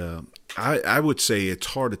I would say it's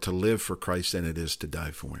harder to live for Christ than it is to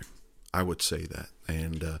die for him. I would say that.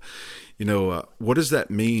 And what does that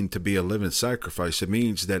mean to be a living sacrifice? It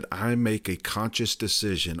means that I make a conscious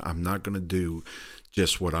decision. I'm not going to do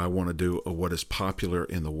just what I want to do or what is popular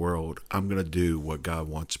in the world. I'm going to do what God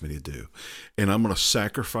wants me to do. And I'm going to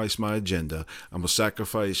sacrifice my agenda. I'm going to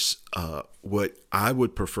sacrifice what I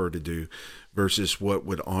would prefer to do versus what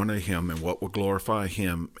would honor him and what would glorify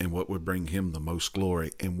him and what would bring him the most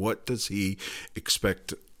glory. And what does he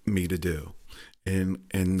expect me to do? And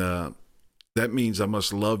that means I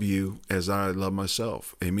must love you as I love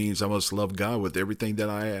myself. It means I must love God with everything that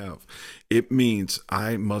I have. It means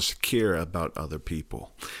I must care about other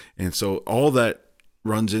people. And so all that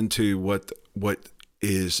runs into what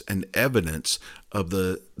is an evidence of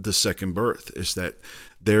the second birth is that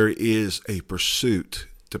there is a pursuit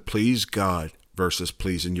to please God versus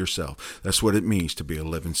pleasing yourself. That's what it means to be a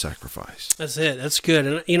living sacrifice. That's it. That's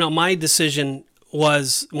good. And, my decision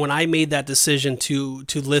was when I made that decision to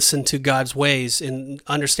listen to God's ways and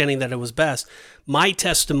understanding that it was best, my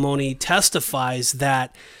testimony testifies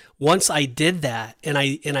that once I did that and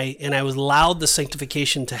I was allowed the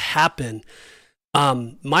sanctification to happen,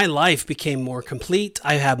 my life became more complete.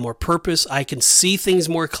 I have more purpose. I can see things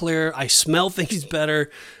more clear. I smell things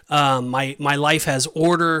better. My life has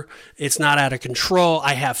order. It's not out of control.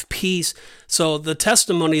 I have peace. So the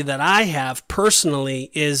testimony that I have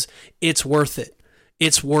personally is it's worth it.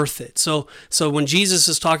 It's worth it. So when Jesus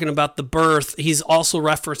is talking about the birth, he's also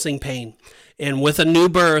referencing pain. And with a new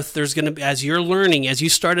birth, there's going to be, as you're learning, as you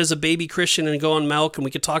start as a baby Christian and go on milk, and we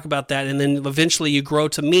could talk about that, and then eventually you grow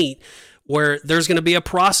to meat, where there's going to be a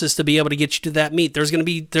process to be able to get you to that meat.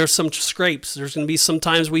 There's some scrapes. There's going to be some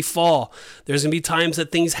times we fall. There's going to be times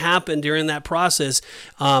that things happen during that process.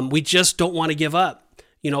 We just don't want to give up.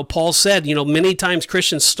 Paul said, many times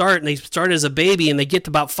Christians start as a baby and they get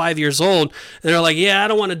to about 5 years old and they're like, yeah, I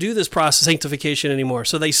don't want to do this process of sanctification anymore.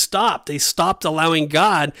 So they stopped allowing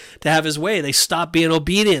God to have his way. They stopped being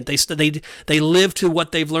obedient. They lived to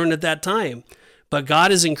what they've learned at that time. But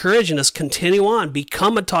God is encouraging us, continue on,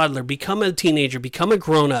 become a toddler, become a teenager, become a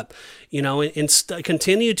grown-up, and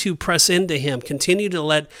continue to press into him, continue to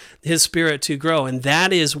let his spirit to grow. And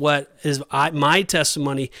that is what my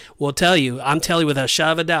testimony will tell you. I'm telling you without a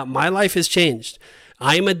shadow of a doubt, my life has changed.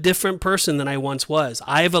 I am a different person than I once was.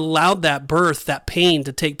 I've allowed that birth, that pain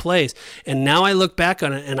to take place. And now I look back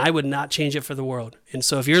on it and I would not change it for the world. And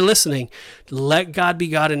so if you're listening, let God be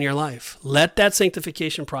God in your life. Let that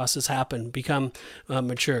sanctification process happen, become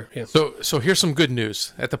mature. Yeah. So here's some good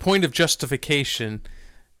news. At the point of justification,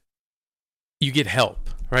 you get help,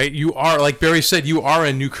 right? You are, like Barry said, you are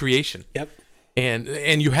a new creation. Yep.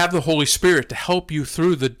 And you have the Holy Spirit to help you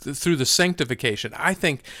through the sanctification. I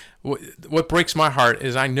think what breaks my heart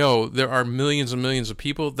is I know there are millions and millions of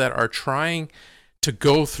people that are trying to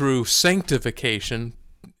go through sanctification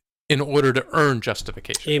in order to earn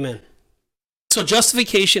justification. Amen. So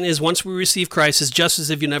justification is once we receive Christ is just as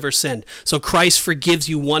if you never sinned. So Christ forgives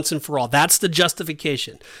you once and for all. That's the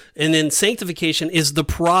justification. And then sanctification is the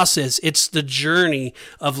process. It's the journey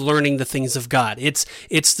of learning the things of God. It's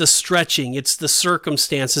the stretching. It's the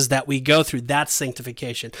circumstances that we go through. That's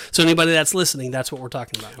sanctification. So anybody that's listening, that's what we're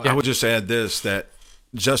talking about. I would just add this, that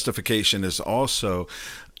justification is also,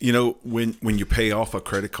 when you pay off a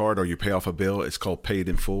credit card or you pay off a bill, it's called paid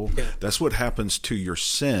in full. Yeah. That's what happens to your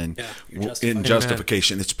sin in justified.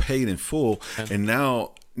 justification. It's paid in full. And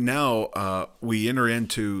now we enter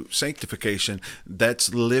into sanctification.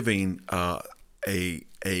 That's living a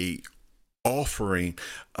offering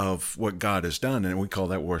of what God has done, and we call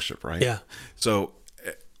that worship, right? Yeah. So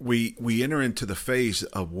we enter into the phase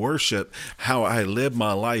of worship. How I live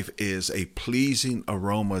my life is a pleasing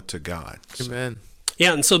aroma to God. Amen.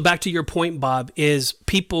 Yeah, and so back to your point, Bob, is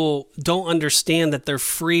people don't understand that they're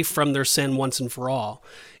free from their sin once and for all.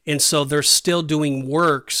 And so they're still doing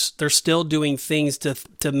works, they're still doing things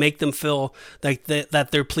to make them feel like that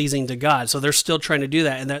they're pleasing to God. So they're still trying to do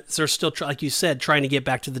that, and they're still, like you said, trying to get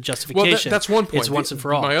back to the justification. Well, that's one point. It's once and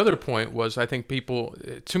for all. My other point was, I think people,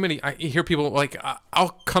 I hear people like, I'll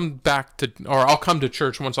come to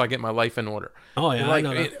church once I get my life in order. Oh, yeah, like, I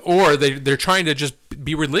know that. Or they're trying to just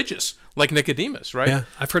be religious, like Nicodemus, right? Yeah,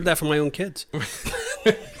 I've heard that from my own kids.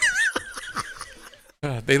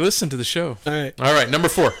 They listen to the show. All right. Number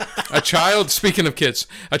 4, speaking of kids,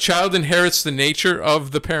 a child inherits the nature of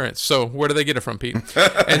the parents. So where do they get it from, Pete?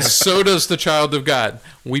 And so does the child of God.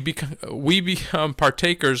 We become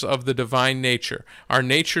partakers of the divine nature. Our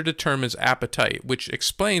nature determines appetite, which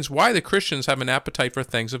explains why the Christians have an appetite for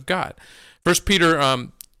things of God. 1 Peter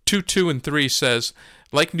 2:2 and 3 says,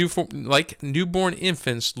 like newborn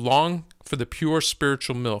infants long for the pure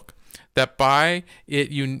spiritual milk, that by it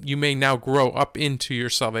you may now grow up into your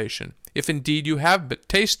salvation, if indeed you have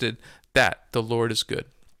tasted that the Lord is good.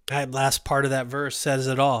 That last part of that verse says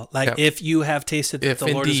it all. Like, if you have tasted that the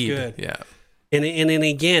Lord is good. Yeah. And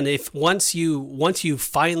again, if once you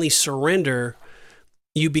finally surrender,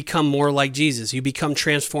 you become more like Jesus. You become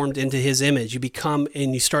transformed into his image.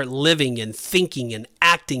 You start living and thinking and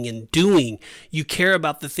acting and doing. You care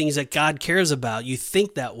about the things that God cares about. You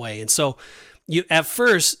think that way. And so at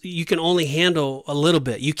first, you can only handle a little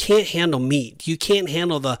bit. You can't handle meat. You can't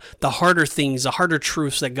handle the harder things, the harder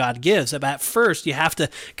truths that God gives. At first,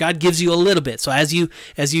 God gives you a little bit. So as you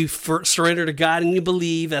surrender to God and you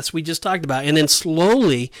believe, that's what we just talked about. And then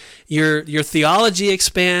slowly, your theology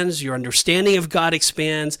expands, your understanding of God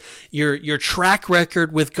expands, your track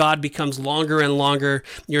record with God becomes longer and longer,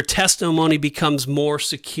 your testimony becomes more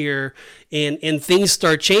secure, and things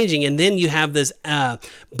start changing. And then you have this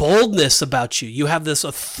boldness about you. You have this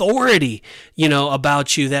authority,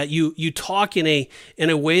 about you, that you talk in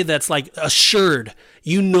a way that's like assured.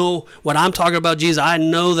 You know what I'm talking about, Jesus. I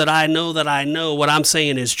know what I'm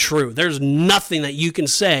saying is true. There's nothing that you can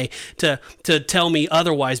say to tell me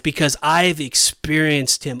otherwise, because I've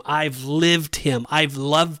experienced him. I've lived him. I've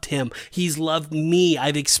loved him. He's loved me.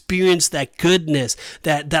 I've experienced that goodness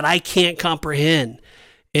that I can't comprehend.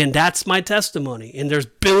 And that's my testimony. And there's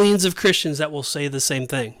billions of Christians that will say the same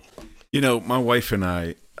thing. My wife and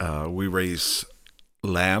I, we raise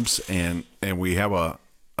labs, and we have a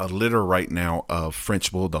litter right now of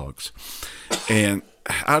French bulldogs. And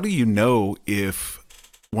how do you know if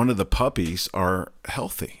one of the puppies are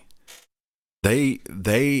healthy?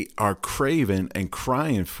 they are craving and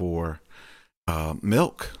crying for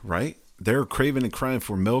milk, right? They're craving and crying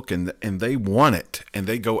for milk, and they want it, and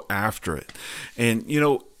they go after it. And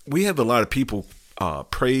we have a lot of people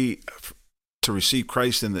pray to receive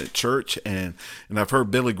Christ in the church, and I've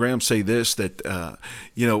heard Billy Graham say this, that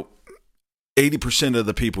 80% of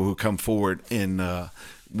the people who come forward in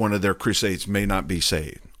one of their crusades may not be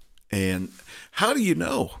saved. And how do you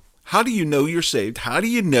know? How do you know you're saved? How do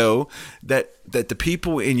you know that the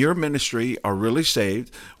people in your ministry are really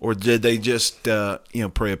saved, or did they just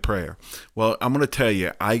pray a prayer? Well, I'm going to tell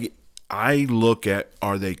you, I look at,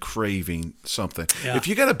 are they craving something? Yeah. If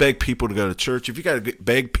you got to beg people to go to church, if you got to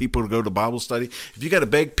beg people to go to Bible study, if you got to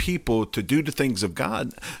beg people to do the things of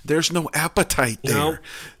God, there's no appetite there. No.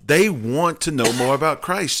 They want to know more about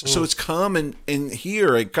Christ. So it's come and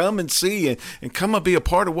hear and come and see and come and be a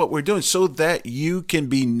part of what we're doing so that you can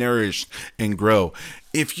be nourished and grow.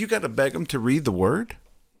 If you got to beg them to read the Word,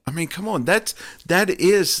 I mean, come on, that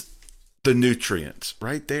is the nutrients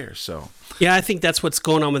right there. So yeah, I think that's what's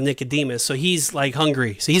going on with Nicodemus. So he's like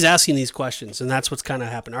hungry. So he's asking these questions, and that's what's kind of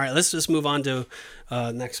happened. All right, let's just move on to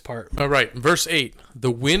next part. All right, verse 8.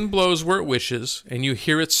 The wind blows where it wishes, and you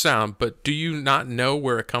hear its sound, but do you not know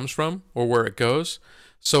where it comes from or where it goes?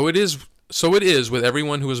 So it is with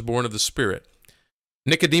everyone who is born of the Spirit.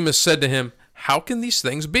 Nicodemus said to him, how can these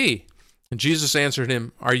things be? And Jesus answered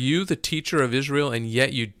him, are you the teacher of Israel, and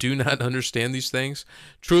yet you do not understand these things?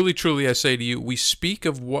 Truly, truly, I say to you, we speak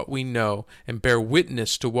of what we know and bear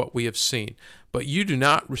witness to what we have seen, but you do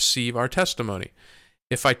not receive our testimony.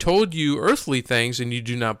 If I told you earthly things and you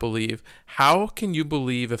do not believe, how can you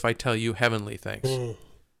believe if I tell you heavenly things?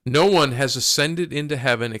 No one has ascended into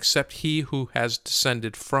heaven except he who has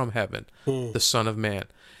descended from heaven, the Son of Man.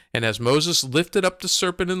 And as Moses lifted up the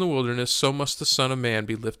serpent in the wilderness, so must the Son of Man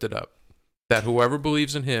be lifted up, that whoever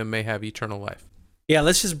believes in him may have eternal life. Yeah,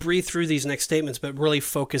 let's just breathe through these next statements, but really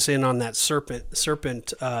focus in on that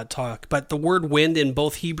serpent talk. But the word wind in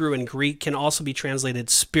both Hebrew and Greek can also be translated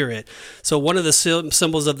spirit. So one of the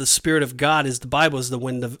symbols of the Spirit of God is the Bible is the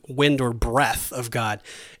wind or breath of God.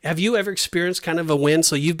 Have you ever experienced kind of a wind?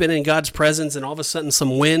 So you've been in God's presence and all of a sudden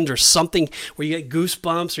some wind or something where you get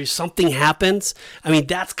goosebumps or something happens? I mean,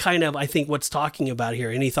 that's kind of, I think, what's talking about here.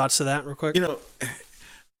 Any thoughts to that real quick?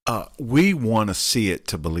 We want to see it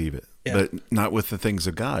to believe it. Yeah. But not with the things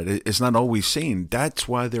of God. It's not always seen. That's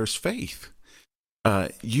why there's faith.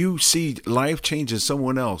 You see life changes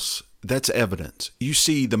someone else. That's evidence. You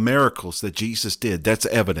see the miracles that Jesus did. That's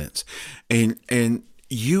evidence. And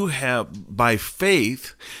you have, by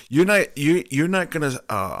faith, you're not going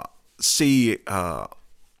to see a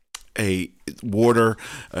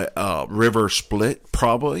river split.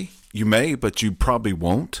 Probably you may, but you probably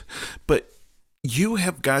won't. But you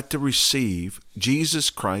have got to receive Jesus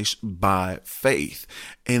Christ by faith,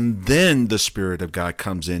 and then the Spirit of God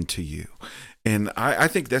comes into you. And I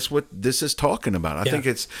think that's what this is talking about. I think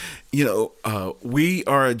it's, we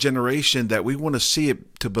are a generation that we want to see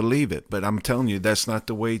it to believe it, but I'm telling you, that's not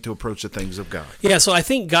the way to approach the things of God. Yeah, so I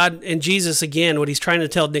think God and Jesus, again, what he's trying to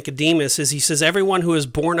tell Nicodemus is he says, everyone who is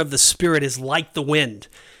born of the Spirit is like the wind.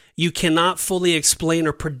 You cannot fully explain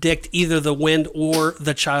or predict either the wind or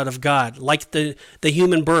the child of God. Like the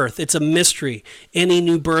human birth, it's a mystery. Any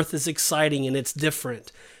new birth is exciting and it's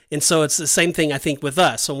different. And so it's the same thing, I think, with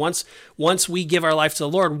us. So once we give our life to the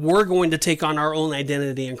Lord, we're going to take on our own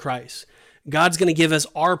identity in Christ. God's going to give us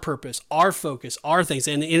our purpose, our focus, our things.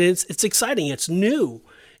 And it's exciting. It's new.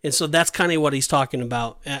 And so that's kind of what he's talking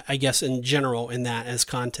about, I guess, in general, in that as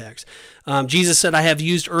context. Jesus said, I have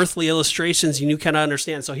used earthly illustrations and you cannot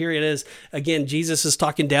understand. So here it is. Again, Jesus is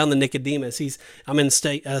talking down to Nicodemus. I'm in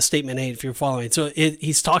statement 8, if you're following. So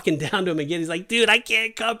he's talking down to him again. He's like, dude, I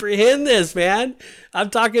can't comprehend this, man. I'm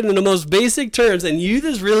talking in the most basic terms. And you,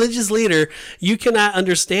 this religious leader, you cannot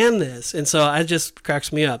understand this. And so it just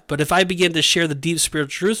cracks me up. But if I begin to share the deep spiritual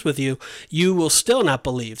truths with you, you will still not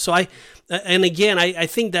believe. So I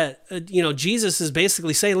think that, Jesus is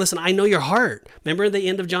basically saying, listen, I know your heart. Remember the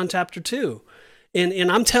end of John chapter 2.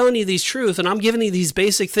 And I'm telling you these truths, and I'm giving you these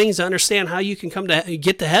basic things to understand how you can come to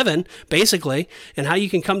get to heaven, basically, and how you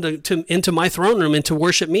can come into my throne room and to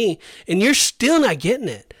worship me. And you're still not getting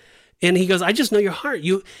it. And he goes, I just know your heart.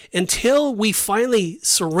 Until we finally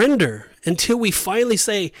surrender, until we finally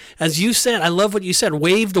say, as you said, I love what you said,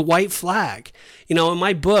 wave the white flag. In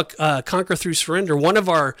my book, Conquer Through Surrender, one of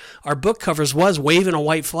our book covers was waving a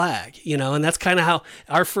white flag, and that's kind of how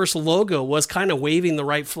our first logo was, kind of waving the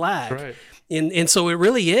right flag. Right. And so it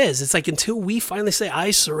really is. It's like until we finally say, I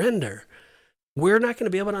surrender, we're not going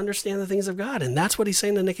to be able to understand the things of God. And that's what he's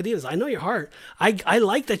saying to Nicodemus. I know your heart. I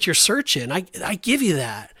like that you're searching. I give you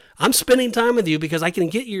that. I'm spending time with you because I can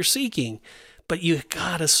get your seeking. But you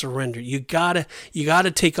gotta surrender. You gotta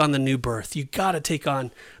take on the new birth. You gotta take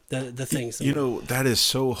on the things. You know, that is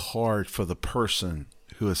so hard for the person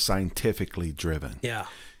who is scientifically driven. Yeah.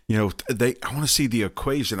 You know, I want to see the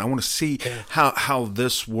equation. I want to see how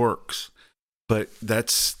this works. But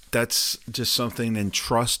that's just something in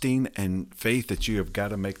trusting and faith that you have got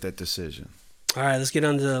to make that decision. All right, let's get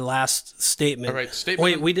on to the last statement. All right,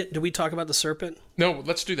 statement. Wait, did we talk about the serpent? No,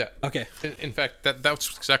 let's do that. Okay. In fact,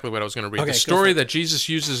 that's exactly what I was going to read. Okay, the story that Jesus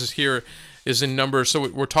uses here is in Numbers. So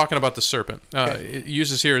we're talking about the serpent. It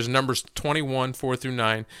uses here is Numbers 21,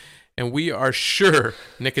 4-9. And we are sure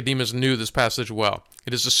Nicodemus knew this passage well.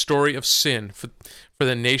 It is a story of sin. For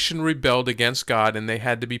the nation rebelled against God, and they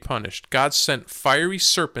had to be punished. God sent fiery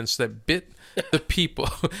serpents that bit the people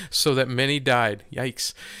so that many died.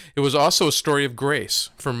 Yikes. It was also a story of grace.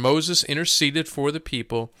 For Moses interceded for the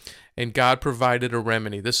people, and God provided a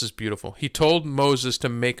remedy. This is beautiful. He told Moses to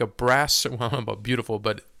make a brass, well, beautiful,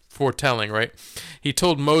 but foretelling, right? He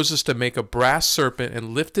told Moses to make a brass serpent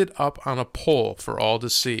and lift it up on a pole for all to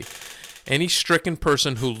see. Any stricken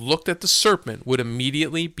person who looked at the serpent would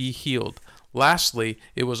immediately be healed. Lastly,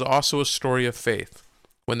 it was also a story of faith.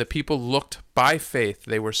 When the people looked by faith,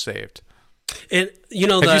 they were saved. And you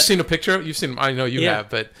know, have you seen a picture? You've seen. I know you have,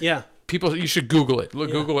 but yeah, people, you should Google it.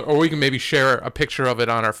 Google it, or we can maybe share a picture of it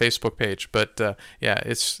on our Facebook page. But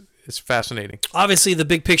it's fascinating. Obviously, the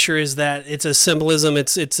big picture is that it's a symbolism.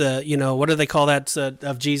 It's a, you know, what do they call that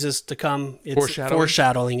of Jesus to come? It's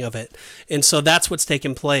foreshadowing of it, and so that's what's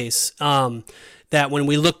taking place. That when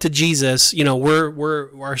we look to Jesus, you know,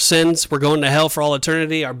 we're our sins, we're going to hell for all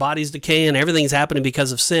eternity. Our body's decaying, everything's happening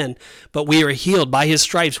because of sin. But we are healed by His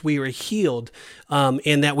stripes. We are healed,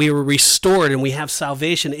 and that we were restored, and we have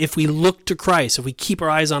salvation if we look to Christ. If we keep our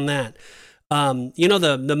eyes on that. You know,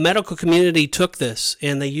 the medical community took this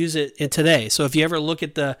and they use it today. So if you ever look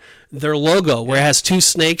at their logo where it has two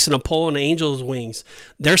snakes and a pole and an angel's wings,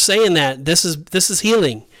 they're saying that this is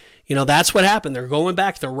healing. You know, that's what happened. They're going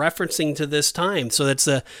back. They're referencing to this time. So it's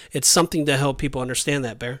something to help people understand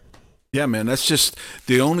that, Bear. Yeah, man. That's just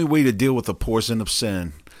the only way to deal with the poison of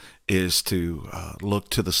sin is to look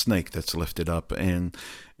to the snake that's lifted up. And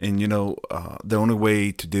you know, the only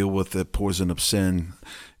way to deal with the poison of sin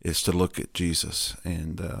is to look at Jesus.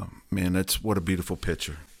 And man, that's what a beautiful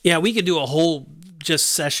picture. Yeah, we could do a whole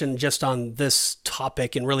session just on this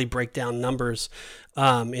topic and really break down numbers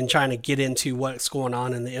and trying to get into what's going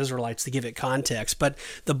on in the Israelites to give it context. But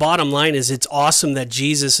the bottom line is it's awesome that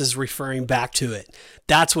Jesus is referring back to it.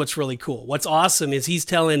 That's what's really cool. What's awesome is he's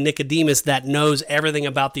telling Nicodemus that knows everything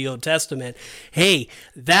about the Old Testament, hey,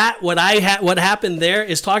 what happened there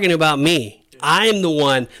is talking about me. I'm the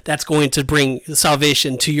one that's going to bring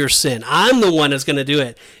salvation to your sin. I'm the one that's going to do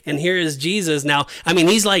it. And here is Jesus now. I mean,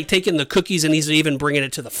 he's like taking the cookies and he's even bringing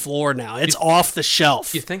it to the floor now. It's off the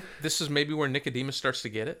shelf. You think this is maybe where Nicodemus starts to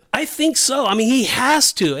get it? I think so. I mean, he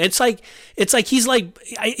has to. It's like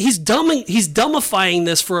he's dumbifying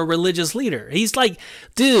this for a religious leader. He's like,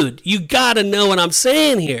 dude, you got to know what I'm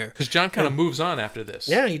saying here. Because John kind of moves on after this.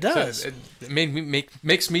 Yeah, he does. So it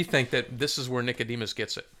makes me think that this is where Nicodemus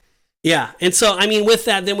gets it. Yeah, and so, I mean, with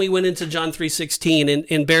that, then we went into John 3:16,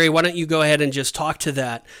 and Barry, why don't you go ahead and just talk to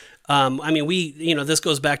that? I mean, this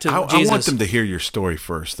goes back to Jesus. I want them to hear your story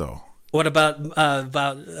first, though. What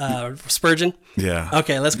about Spurgeon? Yeah.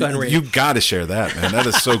 Okay, let's go ahead and read. You got to share that, man. That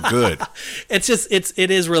is so good.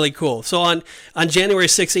 It is really cool. So on January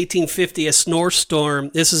 6, 1850, a snowstorm.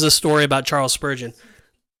 This is a story about Charles Spurgeon.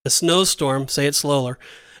 A snowstorm, say it slower,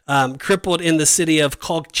 crippled in the city of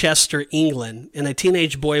Colchester, England, and a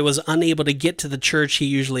teenage boy was unable to get to the church he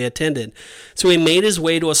usually attended. So he made his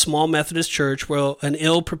way to a small Methodist church where an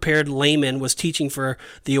ill-prepared layman was teaching for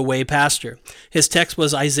the away pastor. His text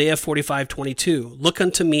was Isaiah 45:22. Look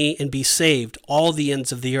unto me and be saved, all the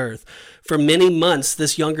ends of the earth. For many months,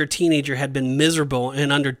 this younger teenager had been miserable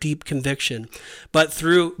and under deep conviction. But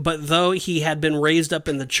though he had been raised up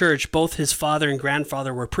in the church, both his father and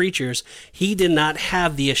grandfather were preachers, he did not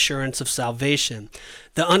have the assurance of salvation.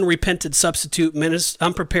 The unprepared substitute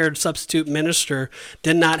minister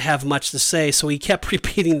did not have much to say, so he kept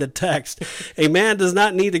repeating the text. A man does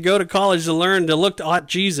not need to go to college to learn to look at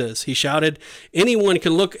Jesus, he shouted. Anyone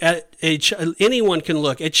can look. A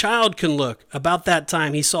child can look. About that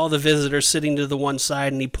time, he saw the visitor sitting to the one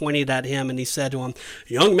side, and he pointed at him, and he said to him,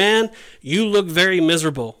 Young man, you look very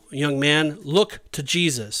miserable. young man, look to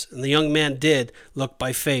Jesus. And the young man did look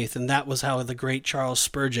by faith. And that was how the great Charles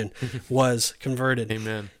Spurgeon was converted.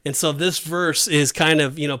 Amen. And so this verse is kind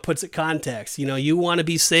of, puts it context. You want to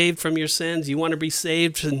be saved from your sins. You want to be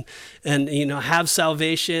saved and have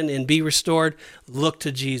salvation and be restored. Look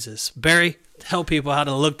to Jesus. Barry, tell people how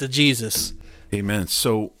to look to Jesus. Amen.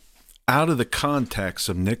 So out of the context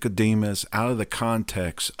of Nicodemus, out of the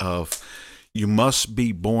context of you must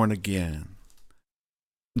be born again,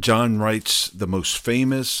 John writes the most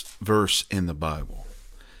famous verse in the Bible.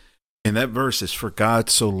 And that verse is, "For God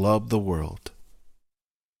so loved the world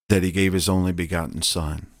that he gave his only begotten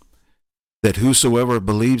Son, that whosoever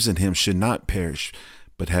believes in him should not perish,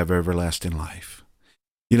 but have everlasting life."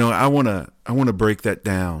 I want to break that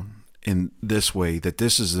down in this way, that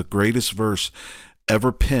this is the greatest verse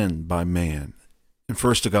ever penned by man. And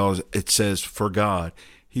first of all, it says, "For God,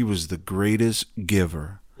 he was the greatest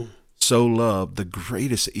giver, so loved the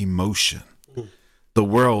greatest emotion, the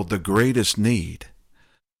world, the greatest need,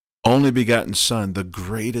 only begotten Son, the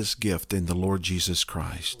greatest gift in the Lord Jesus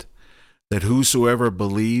Christ, that whosoever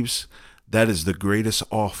believes," that is the greatest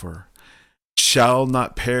offer, "shall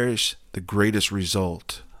not perish," the greatest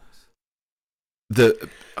result, the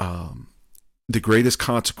greatest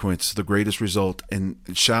consequence, the greatest result, and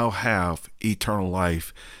shall have eternal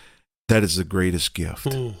life. That is the greatest gift.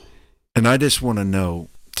 And I just want to know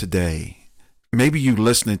today, maybe you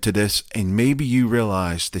listening to this and maybe you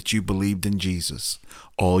realize that you believed in Jesus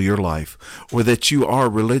all your life, or that you are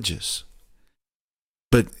religious,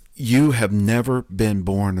 but you have never been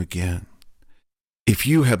born again. If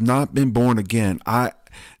you have not been born again,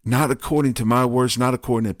 not according to my words, not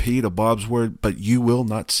according to Pete or Bob's word, but you will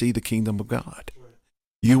not see the kingdom of God.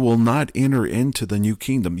 You will not enter into the new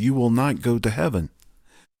kingdom. You will not go to heaven.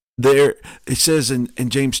 There, it says in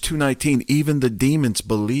James 2:19, even the demons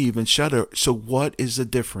believe and shudder. So what is the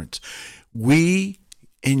difference? We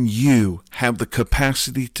and you have the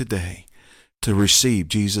capacity today to receive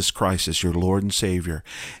Jesus Christ as your Lord and Savior.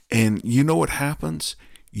 And you know what happens?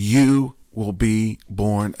 You will be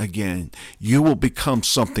born again. You will become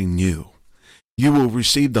something new. You will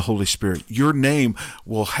receive the Holy Spirit. Your name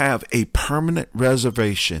will have a permanent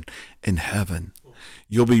reservation in heaven.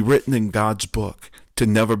 You'll be written in God's book to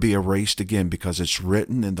never be erased again, because it's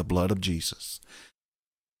written in the blood of Jesus.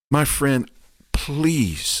 My friend,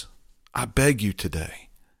 please, I beg you today,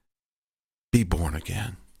 be born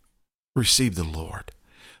again. Receive the Lord.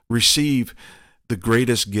 Receive the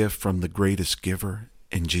greatest gift from the greatest giver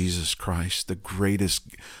in Jesus Christ, the greatest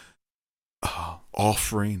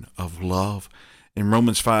offering of love. In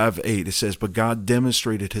Romans 5:8, it says, "But God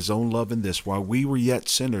demonstrated his own love in this: while we were yet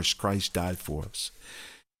sinners, Christ died for us."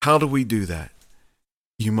 How do we do that?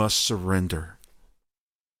 You must surrender,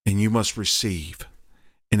 and you must receive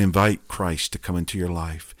and invite Christ to come into your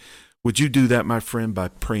life. Would you do that, my friend, by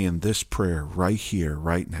praying this prayer right here,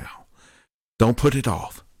 right now? Don't put it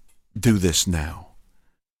off. Do this now.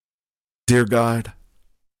 Dear God,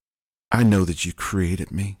 I know that you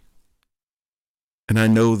created me, and I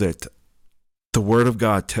know that the Word of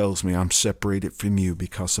God tells me I'm separated from you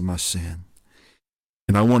because of my sin.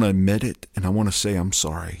 And I want to admit it, and I want to say I'm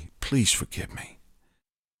sorry. Please forgive me.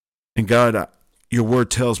 And God, your Word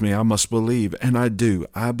tells me I must believe, and I do.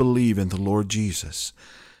 I believe in the Lord Jesus.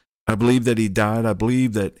 I believe that he died. I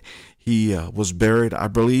believe that he was buried. I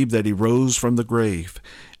believe that he rose from the grave.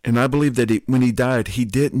 And I believe that when he died, he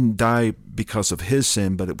didn't die because of his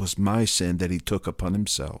sin, but it was my sin that he took upon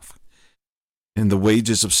himself. And the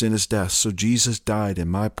wages of sin is death. So Jesus died in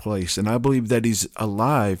my place. And I believe that he's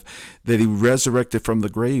alive, that he resurrected from the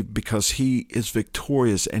grave because he is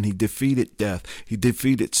victorious and he defeated death. He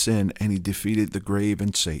defeated sin and he defeated the grave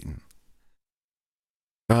and Satan.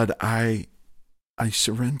 God, I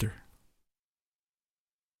surrender.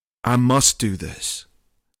 I must do this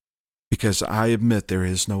because I admit there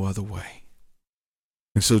is no other way.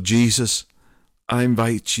 And so, Jesus, I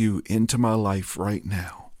invite you into my life right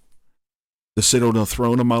now, to sit on the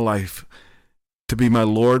throne of my life, to be my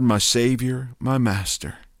Lord, my Savior, my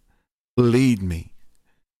Master. Lead me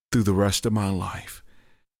through the rest of my life.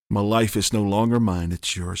 My life is no longer mine,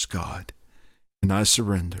 it's yours, God. And I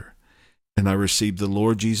surrender, and I receive the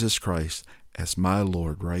Lord Jesus Christ as my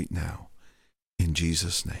Lord right now. In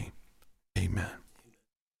Jesus' name, amen.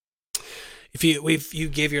 If you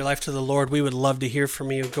gave your life to the Lord, we would love to hear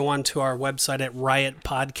from you. Go on to our website at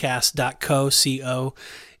riotpodcast.co,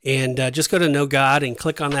 and just go to Know God and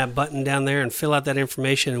click on that button down there and fill out that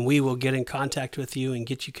information, and we will get in contact with you and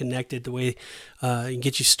get you connected the way and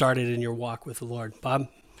get you started in your walk with the Lord. Bob?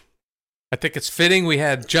 I think it's fitting. We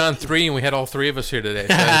had John 3, and we had all three of us here today.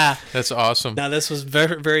 So that's awesome. Now, this was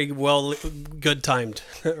very, very good timed.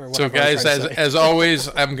 So, guys, as always,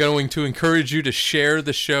 I'm going to encourage you to share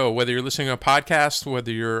the show, whether you're listening to a podcast, whether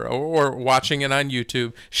you're or watching it on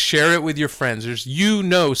YouTube. Share it with your friends.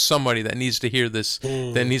 There's somebody that needs to hear this,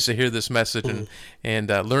 message and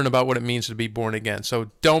learn about what it means to be born again.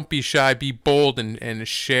 So don't be shy, be bold, and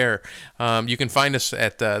share. You can find us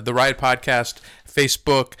at the Riot Podcast,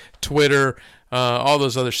 Facebook, Twitter, all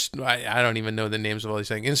those other. I don't even know the names of all these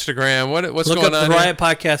things. Instagram. What's Look going up on? the here? Riot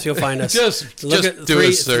Podcast. You'll find us. just do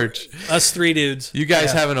a search. Us three dudes. You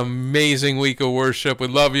guys have an amazing week of worship. We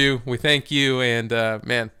love you. We thank you. And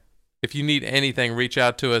man, if you need anything, reach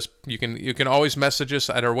out to us. You can always message us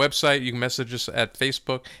at our website. You can message us at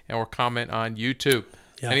Facebook or comment on YouTube.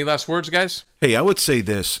 Yeah. Any last words, guys? Hey, I would say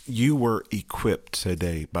this. You were equipped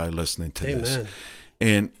today by listening to this.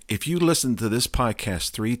 And if you listen to this podcast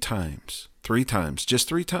three times, just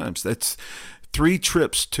three times, that's 3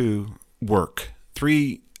 trips to work,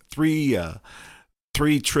 three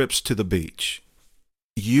trips to the beach.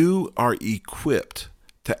 You are equipped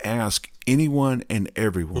to ask anyone and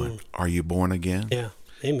everyone, are you born again? Yeah.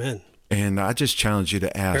 Amen. And I just challenge you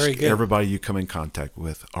to ask everybody you come in contact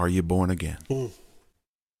with, are you born again?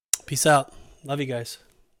 Peace out. Love you guys.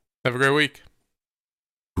 Have a great week.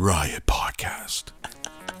 Riot Podcast.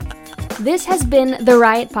 This has been the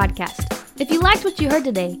Riot Podcast. If you liked what you heard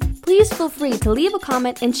today, please feel free to leave a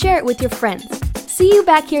comment and share it with your friends. See you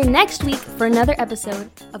back here next week for another episode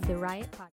of the Riot Podcast.